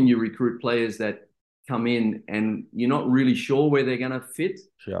quite often you recruit players that come in and you're not really sure where they're going to fit.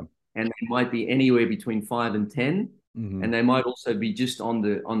 Sure. And they might be anywhere between 5 and 10. And they might also be just on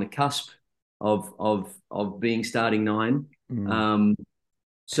the cusp of being starting 9.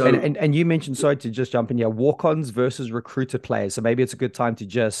 So and you mentioned, sorry to just jump in here, walk-ons versus recruited players. So maybe it's a good time to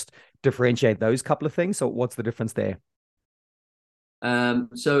just differentiate those couple of things. So what's the difference there?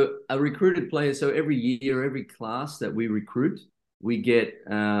 So a recruited player, so every year, every class that we recruit, we get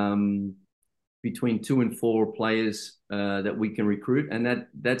between 2 and 4 players that we can recruit. And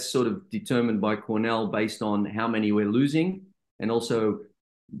that's sort of determined by Cornell based on how many we're losing and also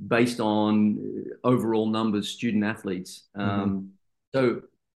based on overall numbers, student athletes. So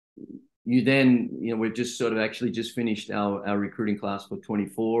you then, we've just sort of actually just finished our recruiting class for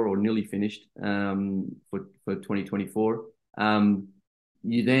 24 or nearly finished for 2024.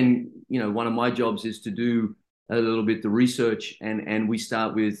 You then, one of my jobs is to do a little bit the research and we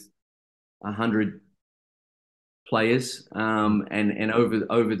start with 100 players. And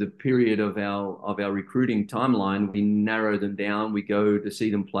over the period of our recruiting timeline, we narrow them down. We go to see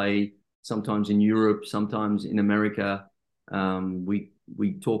them play, sometimes in Europe, sometimes in America.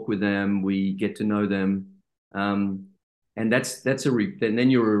 We talk with them, we get to know them, and then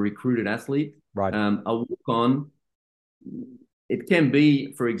you're a recruited athlete, right? A walk-on, it can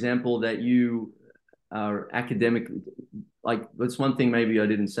be, for example, that you are academic. Like that's one thing maybe I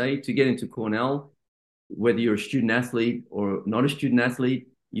didn't say. To get into Cornell, whether you're a student athlete or not a student athlete,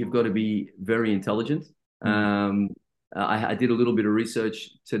 you've got to be very intelligent. I did a little bit of research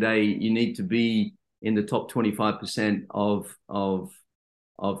today. You need to be in the top 25% of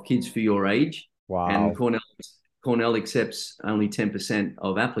kids for your age. Wow. And Cornell accepts only 10%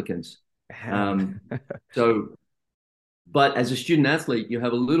 of applicants. But as a student athlete, you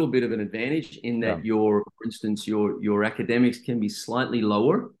have a little bit of an advantage in that for instance, your academics can be slightly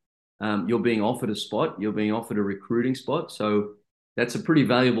lower. You're being offered a spot, you're being offered a recruiting spot. So that's a pretty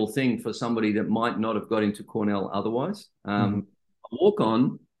valuable thing for somebody that might not have got into Cornell otherwise. A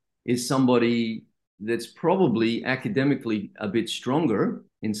walk-on is somebody that's probably academically a bit stronger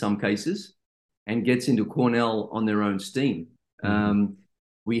in some cases and gets into Cornell on their own steam.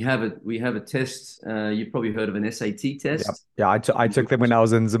 We have a test. You've probably heard of an SAT test. Yeah, I took them when I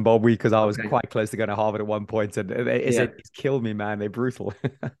was in Zimbabwe because I was quite close to going to Harvard at one point, and SATs killed me, man. They're brutal.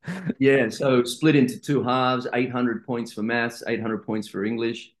 Yeah, so split into 2 halves, 800 points for maths, 800 points for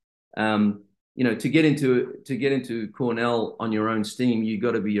English. To get into Cornell on your own steam, you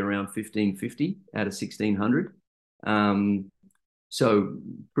got to be around 1550 out of 1600. So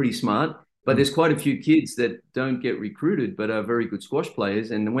pretty smart. But there's quite a few kids that don't get recruited, but are very good squash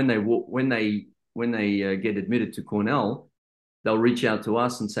players. And when they get admitted to Cornell, they'll reach out to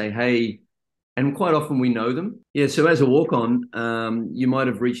us and say, "Hey," and quite often we know them. Yeah. So as a walk-on, you might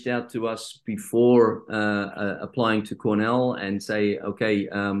have reached out to us before applying to Cornell and say, "Okay,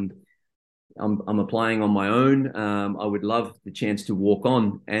 I'm applying on my own. I would love the chance to walk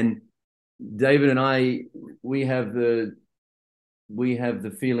on." And David and I, we have the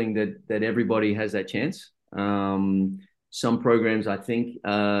feeling that everybody has that chance. Some programs, I think,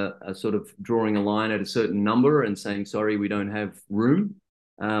 are sort of drawing a line at a certain number and saying, sorry, we don't have room.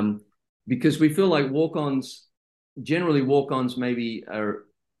 Because we feel like generally walk-ons maybe are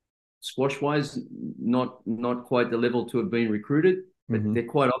squash-wise not quite the level to have been recruited, but they're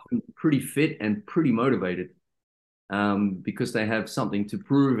quite often pretty fit and pretty motivated, because they have something to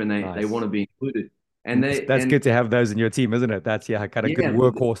prove and they want to be included. And that's good to have those in your team, isn't it? That's kind of good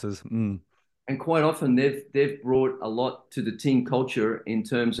workhorses. And quite often they've brought a lot to the team culture in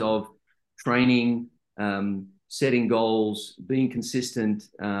terms of training, setting goals, being consistent,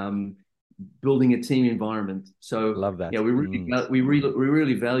 building a team environment. So love that. Yeah, we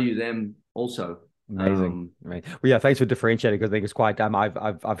really value them also. Amazing. Right. Well, yeah, thanks for differentiating, because I think it's quite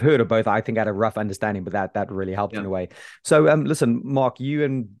I've heard of both. I think I had a rough understanding, but that really helped in a way. So listen, Mark, you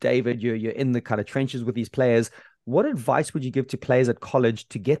and David, you're in the kind of trenches with these players. What advice would you give to players at college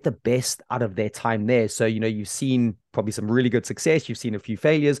to get the best out of their time there? So, you've seen probably some really good success, you've seen a few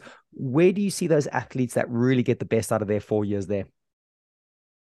failures. Where do you see those athletes that really get the best out of their 4 years there?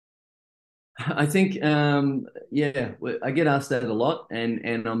 I think, I get asked that a lot, and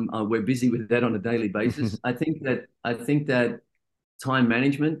we're busy with that on a daily basis. I think that time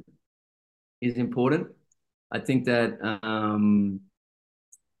management is important. I think that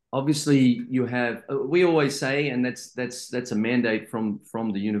obviously we always say, and that's a mandate from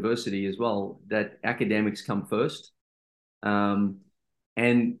the university as well, that academics come first,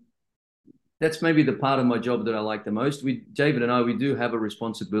 and that's maybe the part of my job that I like the most. David and I, we do have a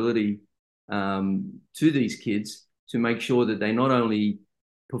responsibility to these kids to make sure that they not only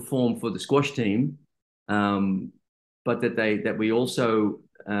perform for the squash team, but that we also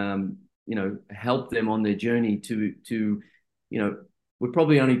help them on their journey to we're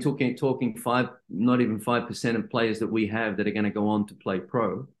probably only talking not even 5% of players that we have that are going to go on to play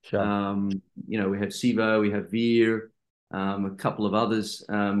pro. Sure. We have Sivo, we have Veer, a couple of others.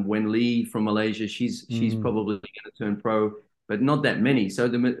 Wen Lee from Malaysia, she's probably going to turn pro, but not that many. So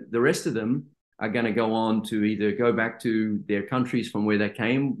the rest of them are going to go on to either go back to their countries from where they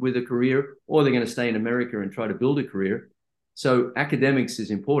came with a career, or they're going to stay in America and try to build a career. So academics is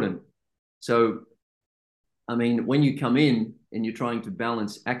important. So, I mean, when you come in and you're trying to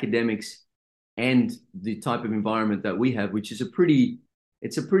balance academics and the type of environment that we have, which is a pretty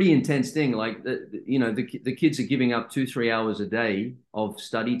intense thing. Like, the kids are giving up 2-3 hours a day of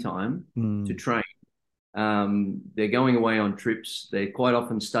study time to train. They're going away on trips. They're quite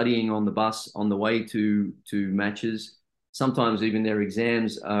often studying on the bus on the way to matches. Sometimes even their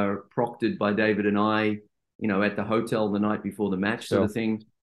exams are proctored by David and I, at the hotel the night before the match, sort of thing.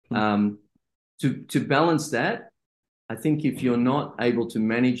 To balance that, I think if you're not able to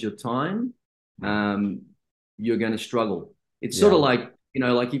manage your time, you're going to struggle. It's sort of like,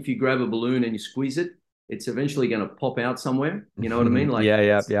 like if you grab a balloon and you squeeze it, it's eventually going to pop out somewhere. You know what I mean? Like,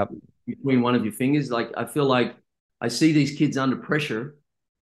 yeah. Between one of your fingers. Like, I feel like I see these kids under pressure,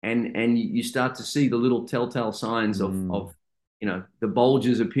 and you start to see the little telltale signs of the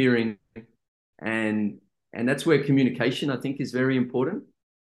bulges appearing, and that's where communication, I think, is very important.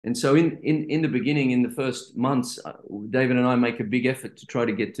 And so in the beginning, in the first months, David and I make a big effort to try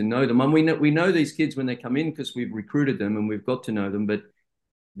to get to know them. And we know these kids when they come in because we've recruited them and we've got to know them. But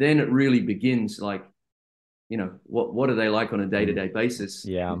then it really begins, like, what are they like on a day-to-day basis?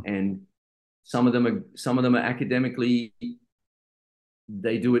 Yeah. And some of them are academically,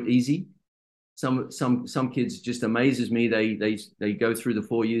 they do it easy. Some kids just amazes me. They go through the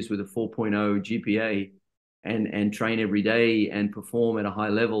 4 years with a 4.0 GPA and train every day and perform at a high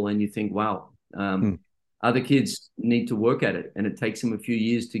level, and you think, wow. Other kids need to work at it, and it takes them a few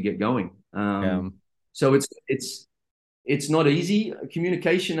years to get going. So it's not easy.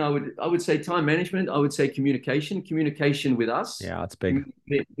 Communication, I would say time management. I would say communication with us. Yeah, it's big.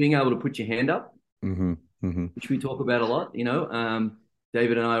 Being able to put your hand up, which we talk about a lot.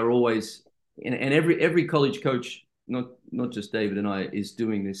 David and I are always, and every college coach, not just David and I, is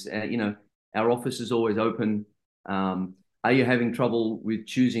doing this. Our office is always open. Are you having trouble with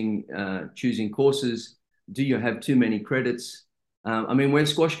choosing courses? Do you have too many credits? I mean, we're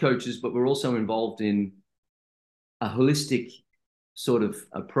squash coaches, but we're also involved in a holistic sort of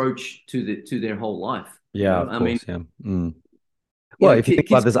approach to their whole life. Yeah, of course. Well, if you think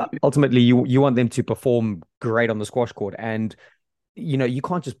about this, ultimately you want them to perform great on the squash court, and you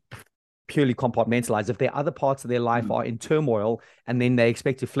can't just purely compartmentalize. If their other parts of their life are in turmoil, and then they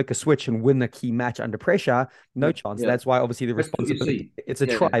expect to flick a switch and win a key match under pressure, no chance. That's why obviously the responsibility, it's a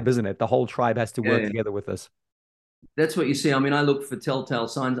tribe, isn't it? The whole tribe has to work together with this. That's what you see. I mean, I look for telltale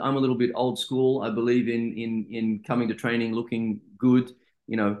signs. I'm a little bit old school. I believe in coming to training looking good.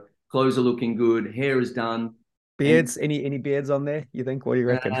 Clothes are looking good, hair is done, Beards? Any beards on there? You think? What do you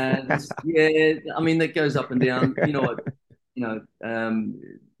reckon? Yeah, I mean that goes up and down. You know what? You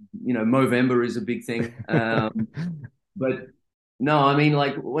know, Movember is a big thing. But no, I mean,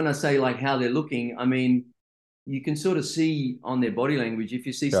 like when I say like how they're looking, I mean you can sort of see on their body language. If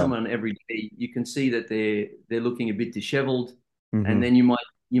you see Sure. someone every day, you can see that they're looking a bit disheveled, and Hmm. then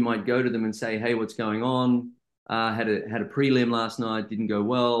you might go to them and say, "Hey, what's going on? Had a prelim last night, didn't go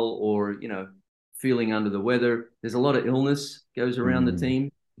well, or feeling under the weather." There's a lot of illness goes around the Mm.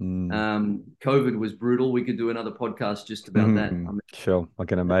 team. Mm. COVID was brutal. We could do another podcast just about that. I Mm. mean, Sure, I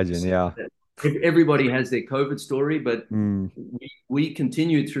can imagine. Yeah. everybody has their COVID story, but Mm. we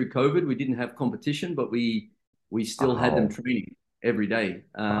continued through COVID. We didn't have competition, but we still had them Wow. training every day.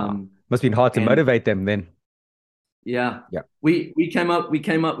 Wow. Must have been hard to And motivate them then. yeah, Yeah. we came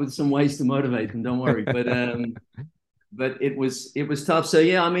up with some ways to motivate them. Don't worry, but it was tough. So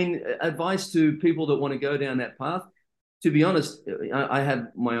yeah, I mean, advice to people that want to go down that path. To be honest, I have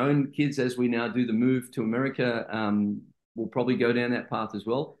my own kids as we now do the move to America. Will probably go down that path as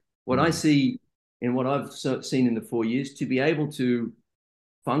well. What I Mm. see and what I've seen in the 4 years, to be able to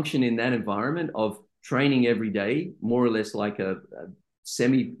function in that environment of training every day, more or less like a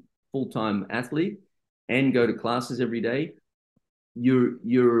semi full-time athlete, and go to classes every day,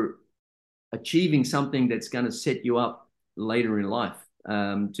 you're achieving something that's going to set you up later in life.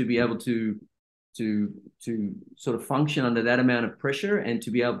 To be able to sort of function under that amount of pressure and to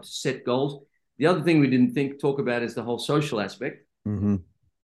be able to set goals. The other thing we didn't talk about is the whole social aspect. Hmm.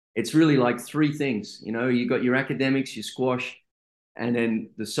 It's really like three things. You got your academics, your squash, and then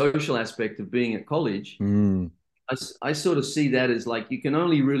the social aspect of being at college. Mm. I sort of see that as like you can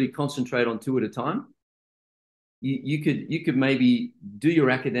only really concentrate on two at a time. You could maybe do your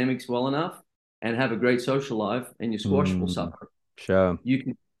academics well enough and have a great social life, and your squash will Mm. suffer. Sure. You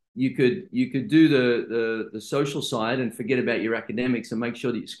could do the social side and forget about your academics and make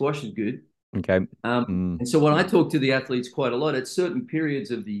sure that your squash is good. Okay. And so when I talk to the athletes quite a lot, at certain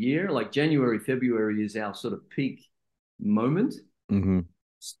periods of the year, like January, February is our sort of peak moment. Mm-hmm.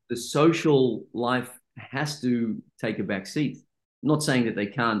 The social life has to take a back seat. I'm not saying that they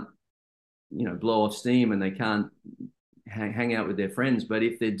can't, blow off steam and they can't hang out with their friends, but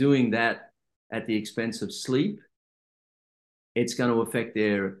if they're doing that at the expense of sleep, it's going to affect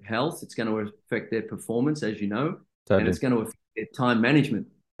their health. It's going to affect their performance, as you know, and Totally. it's going to affect their time management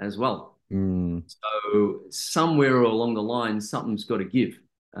as well. Mm. So somewhere along the line, something's got to give.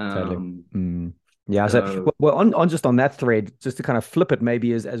 Totally. Mm. Yeah. So, So well, on just on that thread, just to kind of flip it,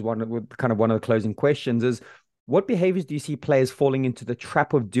 maybe as one of kind of one of the closing questions is, what behaviors do you see players falling into the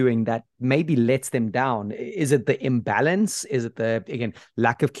trap of doing that maybe lets them down? Is it the imbalance? Is it the, again,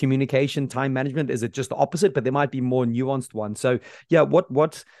 lack of communication, time management? Is it just the opposite? But there might be more nuanced ones. So, yeah, what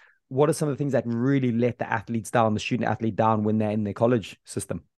are some of the things that really let the athletes down, the student athlete down when they're in their college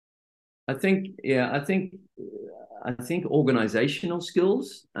system? I think, yeah, I think organizational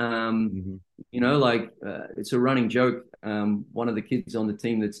skills. Mm-hmm. Like it's a running joke. One of the kids on the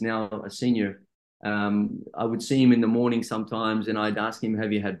team that's now a senior, I would see him in the morning sometimes, and I'd ask him,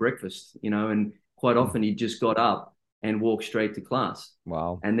 "Have you had breakfast?" And quite often he just got up and walked straight to class,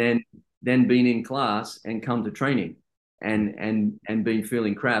 Wow. and then been in class and come to training, and been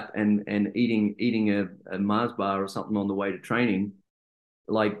feeling crap and eating a Mars bar or something on the way to training.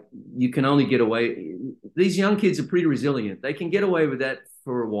 Like you can only get away. These young kids are pretty resilient. They can get away with that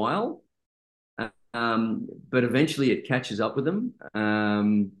for a while, but eventually it catches up with them.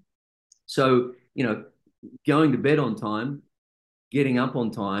 So going to bed on time, getting up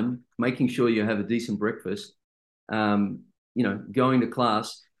on time, making sure you have a decent breakfast, going to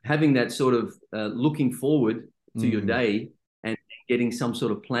class, having that sort of looking forward to your day and getting some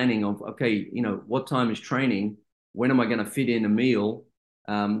sort of planning of, okay, what time is training? When am I going to fit in a meal?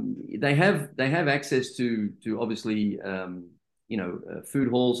 They have access to obviously food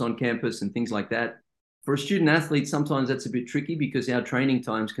halls on campus and things like that. For a student athlete, sometimes that's a bit tricky because our training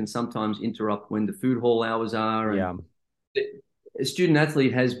times can sometimes interrupt when the food hall hours are. Yeah. And a student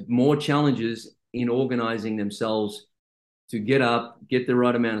athlete has more challenges in organizing themselves to get up, get the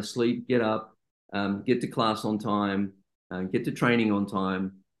right amount of sleep, get up, get to class on time, get to training on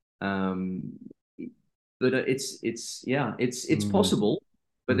time. But it's possible,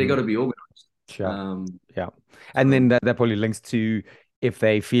 but they got to be organized. Sure. Yeah. And then that probably links to if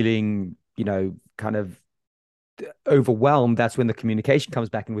they're feeling, kind of overwhelmed, that's when the communication comes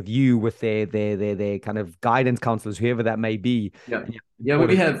back in with you, with their kind of guidance counselors, whoever that may be. Yeah.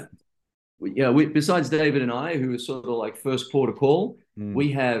 We besides David and I, who are sort of like first port of call,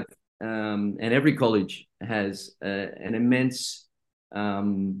 we have, and every college has an immense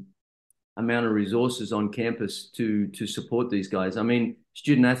amount of resources on campus to support these guys. I mean,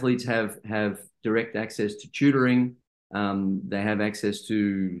 student athletes have direct access to tutoring. They have access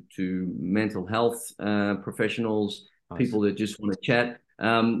to mental health professionals, nice. People that just want to chat.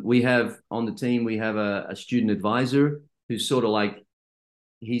 We have on the team, we have a student advisor who's sort of like,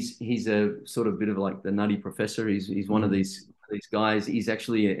 he's a sort of bit of like the nutty professor. He's one of these guys. He's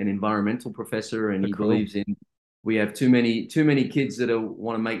actually an environmental professor, and he believes in, we have too many kids that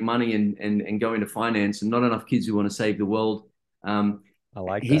want to make money and go into finance, and not enough kids who want to save the world. I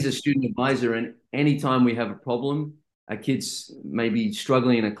like he's a student advisor, and anytime we have a problem, a kid's maybe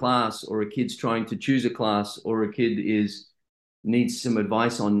struggling in a class, or a kid's trying to choose a class, or a kid needs some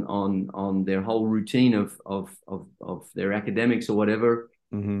advice on their whole routine of their academics or whatever.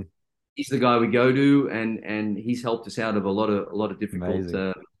 Mm-hmm. He's the guy we go to, and he's helped us out of a lot of difficult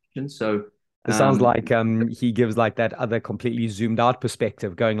situations. So it sounds like he gives like that other completely zoomed out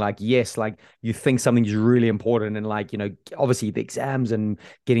perspective, going like, yes, like you think something's really important, and like, you know, obviously the exams and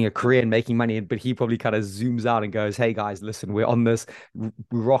getting a career and making money, but he probably kind of zooms out and goes, hey guys, listen, we're on this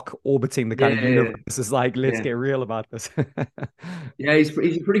rock orbiting the kind of universe. It's like, let's get real about this. Yeah, he's a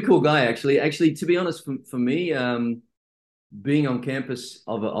pretty cool guy, actually. Actually, to be honest, for me, being on campus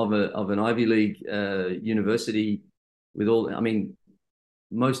of an Ivy League university with all, I mean,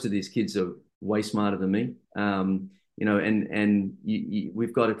 most of these kids are way smarter than me, you know, and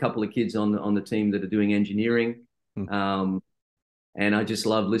we've got a couple of kids on the team that are doing engineering, and I just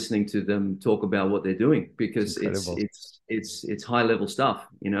love listening to them talk about what they're doing, because it's high level stuff,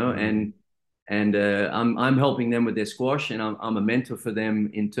 you know, and I'm helping them with their squash, and I'm a mentor for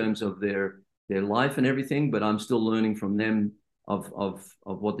them in terms of their life and everything, but I'm still learning from them of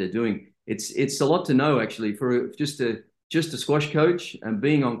what they're doing. It's a lot to know, actually, for just a squash coach and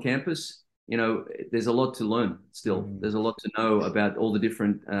being on campus. You know, there's a lot to learn still. There's a lot to know about all the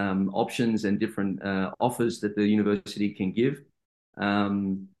different options and different offers that the university can give.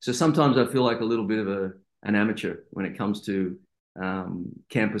 So sometimes I feel like a little bit of an amateur when it comes to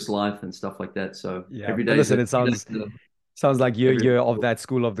campus life and stuff like that. So every day. Listen, it sounds like you're of that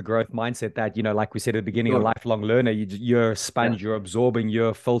school of the growth mindset that, you know, like we said at the beginning, a lifelong learner. You're a sponge, you're absorbing,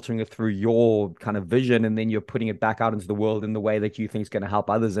 you're filtering it through your kind of vision, and then you're putting it back out into the world in the way that you think is going to help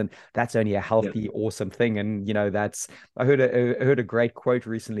others. And that's only a healthy, awesome thing. And, you know, I heard a great quote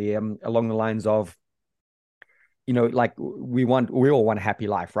recently along the lines of, you know, like we all want a happy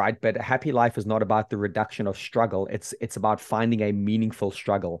life, right? But a happy life is not about the reduction of struggle. It's about finding a meaningful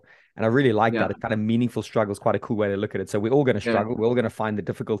struggle. And I really like that. A kind of meaningful struggle is quite a cool way to look at it. So we're all going to struggle. We're all going to find the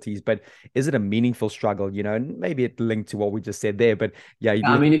difficulties, but is it a meaningful struggle? You know, and maybe it linked to what we just said there, but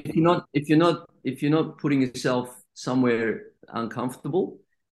I mean, if you're not putting yourself somewhere uncomfortable,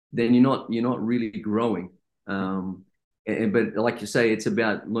 then you're not really growing. But like you say, it's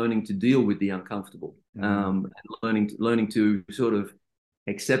about learning to deal with the uncomfortable, and learning to sort of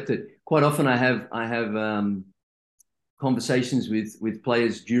accept it. Quite often I have conversations with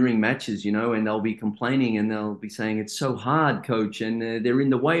players during matches, you know, and they'll be complaining and they'll be saying, it's so hard, coach, and they're in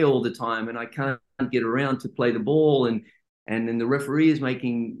the way all the time, and I can't get around to play the ball, and then the referee is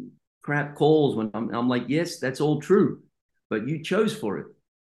making crap calls. When I'm like, yes, that's all true, but you chose for it.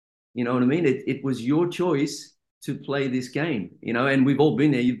 You know what I mean? It was your choice to play this game, you know, and we've all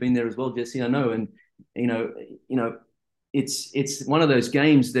been there. You've been there as well, Jesse, I know. And, you know, it's one of those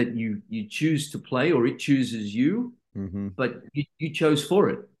games that you choose to play, or it chooses you, but you chose for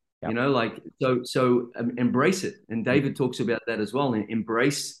it, you know, like, so embrace it. And David talks about that as well.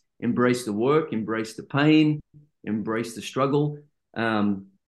 Embrace the work, embrace the pain, embrace the struggle.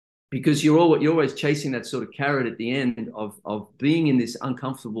 Because you're always chasing that sort of carrot at the end of being in this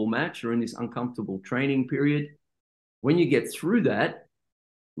uncomfortable match or in this uncomfortable training period. When you get through that,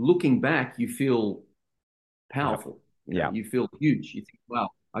 looking back, you feel powerful. You know, you feel huge. You think, wow,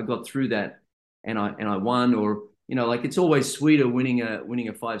 I got through that, and I won. Or, you know, like, it's always sweeter winning a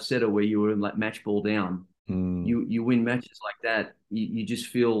 5-setter where you were like match ball down. You win matches like that, you just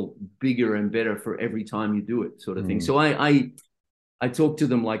feel bigger and better for every time you do it, sort of thing. So I talk to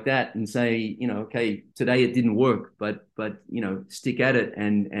them like that and say, you know, okay, today it didn't work, but you know, stick at it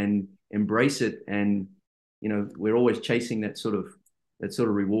and embrace it. And, you know, we're always chasing that sort of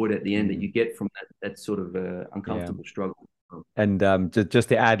reward at the end that you get from that sort of uncomfortable struggle. And just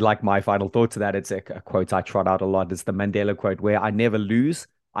to add, like, my final thought to that, it's a quote I trot out a lot. It's the Mandela quote, where I never lose,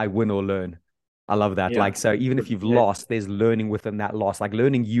 I win or learn. I love that. Like, so even if you've lost, there's learning within that loss, like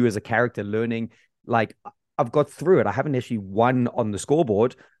learning you as a character, learning, like, I've got through it. I haven't actually won on the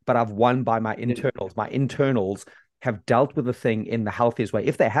scoreboard, but I've won by my internals. My internals have dealt with the thing in the healthiest way.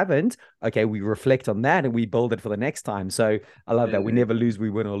 If they haven't, okay, we reflect on that and we build it for the next time. So I love that. We never lose, we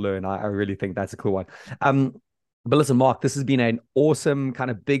win or learn. I really think that's a cool one. But listen, Mark, this has been an awesome kind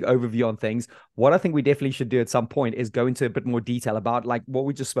of big overview on things. What I think we definitely should do at some point is go into a bit more detail about like what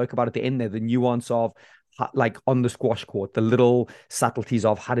we just spoke about at the end there, the nuance of like on the squash court, the little subtleties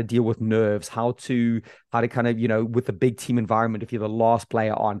of how to deal with nerves, how to kind of, with the big team environment if you're the last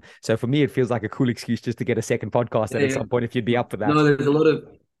player on. So for me, it feels like a cool excuse just to get a second podcast at some point if you'd be up for that. No, there's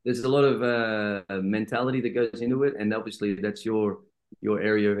a lot of mentality that goes into it, and obviously that's your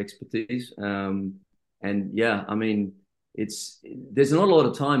area of expertise. And yeah, I mean, there's not a lot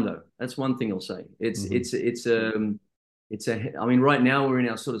of time though. That's one thing I'll say. I mean, right now we're in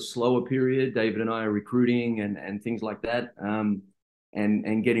our sort of slower period. David and I are recruiting and things like that, and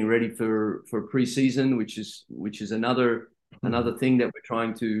getting ready for preseason, which is another thing that we're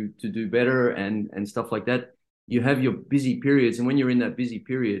trying to do better and stuff like that. You have your busy periods, and when you're in that busy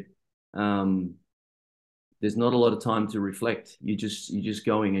period, there's not a lot of time to reflect. You're just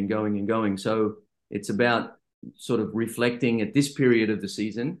going and going and going. So it's about sort of reflecting at this period of the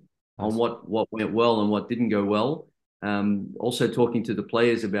season on what went well and what didn't go well. Also talking to the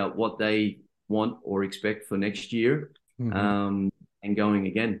players about what they want or expect for next year, and going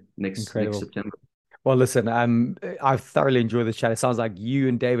again next September. Well, listen, I've thoroughly enjoyed this chat. It sounds like you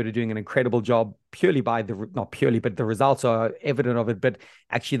and David are doing an incredible job not purely, but the results are evident of it, but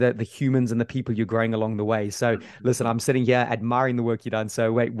actually the humans and the people you're growing along the way. So listen, I'm sitting here admiring the work you've done.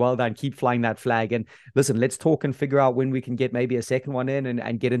 So well done. Keep flying that flag. And listen, let's talk and figure out when we can get maybe a second one in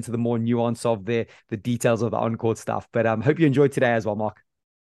and get into the more nuance of the details of the on-court stuff. But hope you enjoyed today as well, Mark.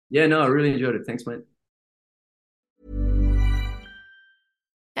 Yeah, no, I really enjoyed it. Thanks, mate.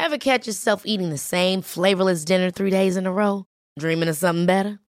 Ever catch yourself eating the same flavorless dinner 3 days in a row? Dreaming of something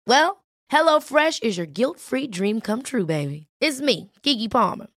better? Well, HelloFresh is your guilt-free dream come true, baby. It's me, Keke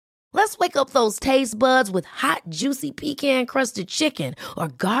Palmer. Let's wake up those taste buds with hot, juicy pecan-crusted chicken or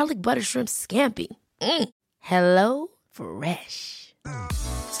garlic butter shrimp scampi. Hello Fresh.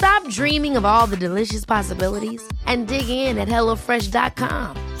 Stop dreaming of all the delicious possibilities and dig in at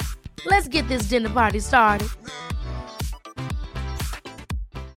HelloFresh.com. Let's get this dinner party started.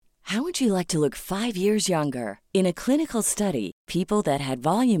 How would you like to look 5 years younger? In a clinical study, people that had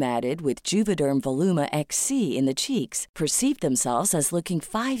volume added with Juvederm Voluma XC in the cheeks perceived themselves as looking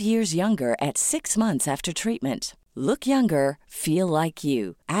 5 years younger at 6 months after treatment. Look younger, feel like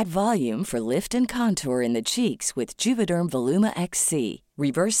you. Add volume for lift and contour in the cheeks with Juvederm Voluma XC.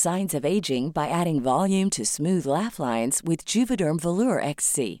 Reverse signs of aging by adding volume to smooth laugh lines with Juvederm Volure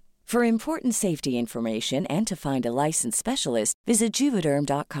XC. For important safety information and to find a licensed specialist, visit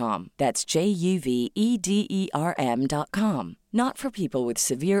Juvederm.com. That's JUVEDERM.com. Not for people with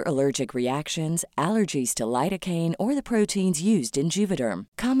severe allergic reactions, allergies to lidocaine, or the proteins used in Juvederm.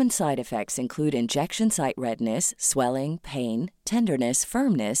 Common side effects include injection site redness, swelling, pain, tenderness,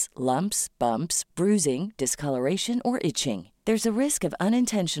 firmness, lumps, bumps, bruising, discoloration, or itching. There's a risk of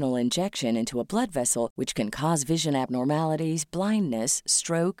unintentional injection into a blood vessel, which can cause vision abnormalities, blindness,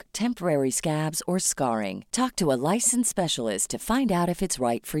 stroke, temporary scabs, or scarring. Talk to a licensed specialist to find out if it's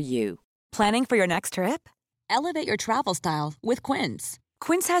right for you. Planning for your next trip? Elevate your travel style with Quince.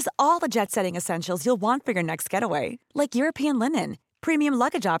 Quince has all the jet-setting essentials you'll want for your next getaway, like European linen, premium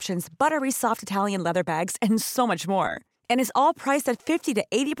luggage options, buttery soft Italian leather bags, and so much more. And is all priced at 50 to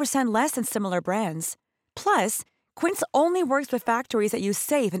 80% less than similar brands. Plus, Quince only works with factories that use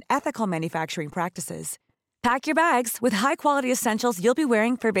safe and ethical manufacturing practices. Pack your bags with high-quality essentials you'll be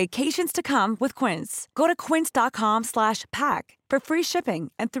wearing for vacations to come with Quince. Go to quince.com/pack for free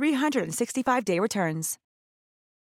shipping and 365-day returns.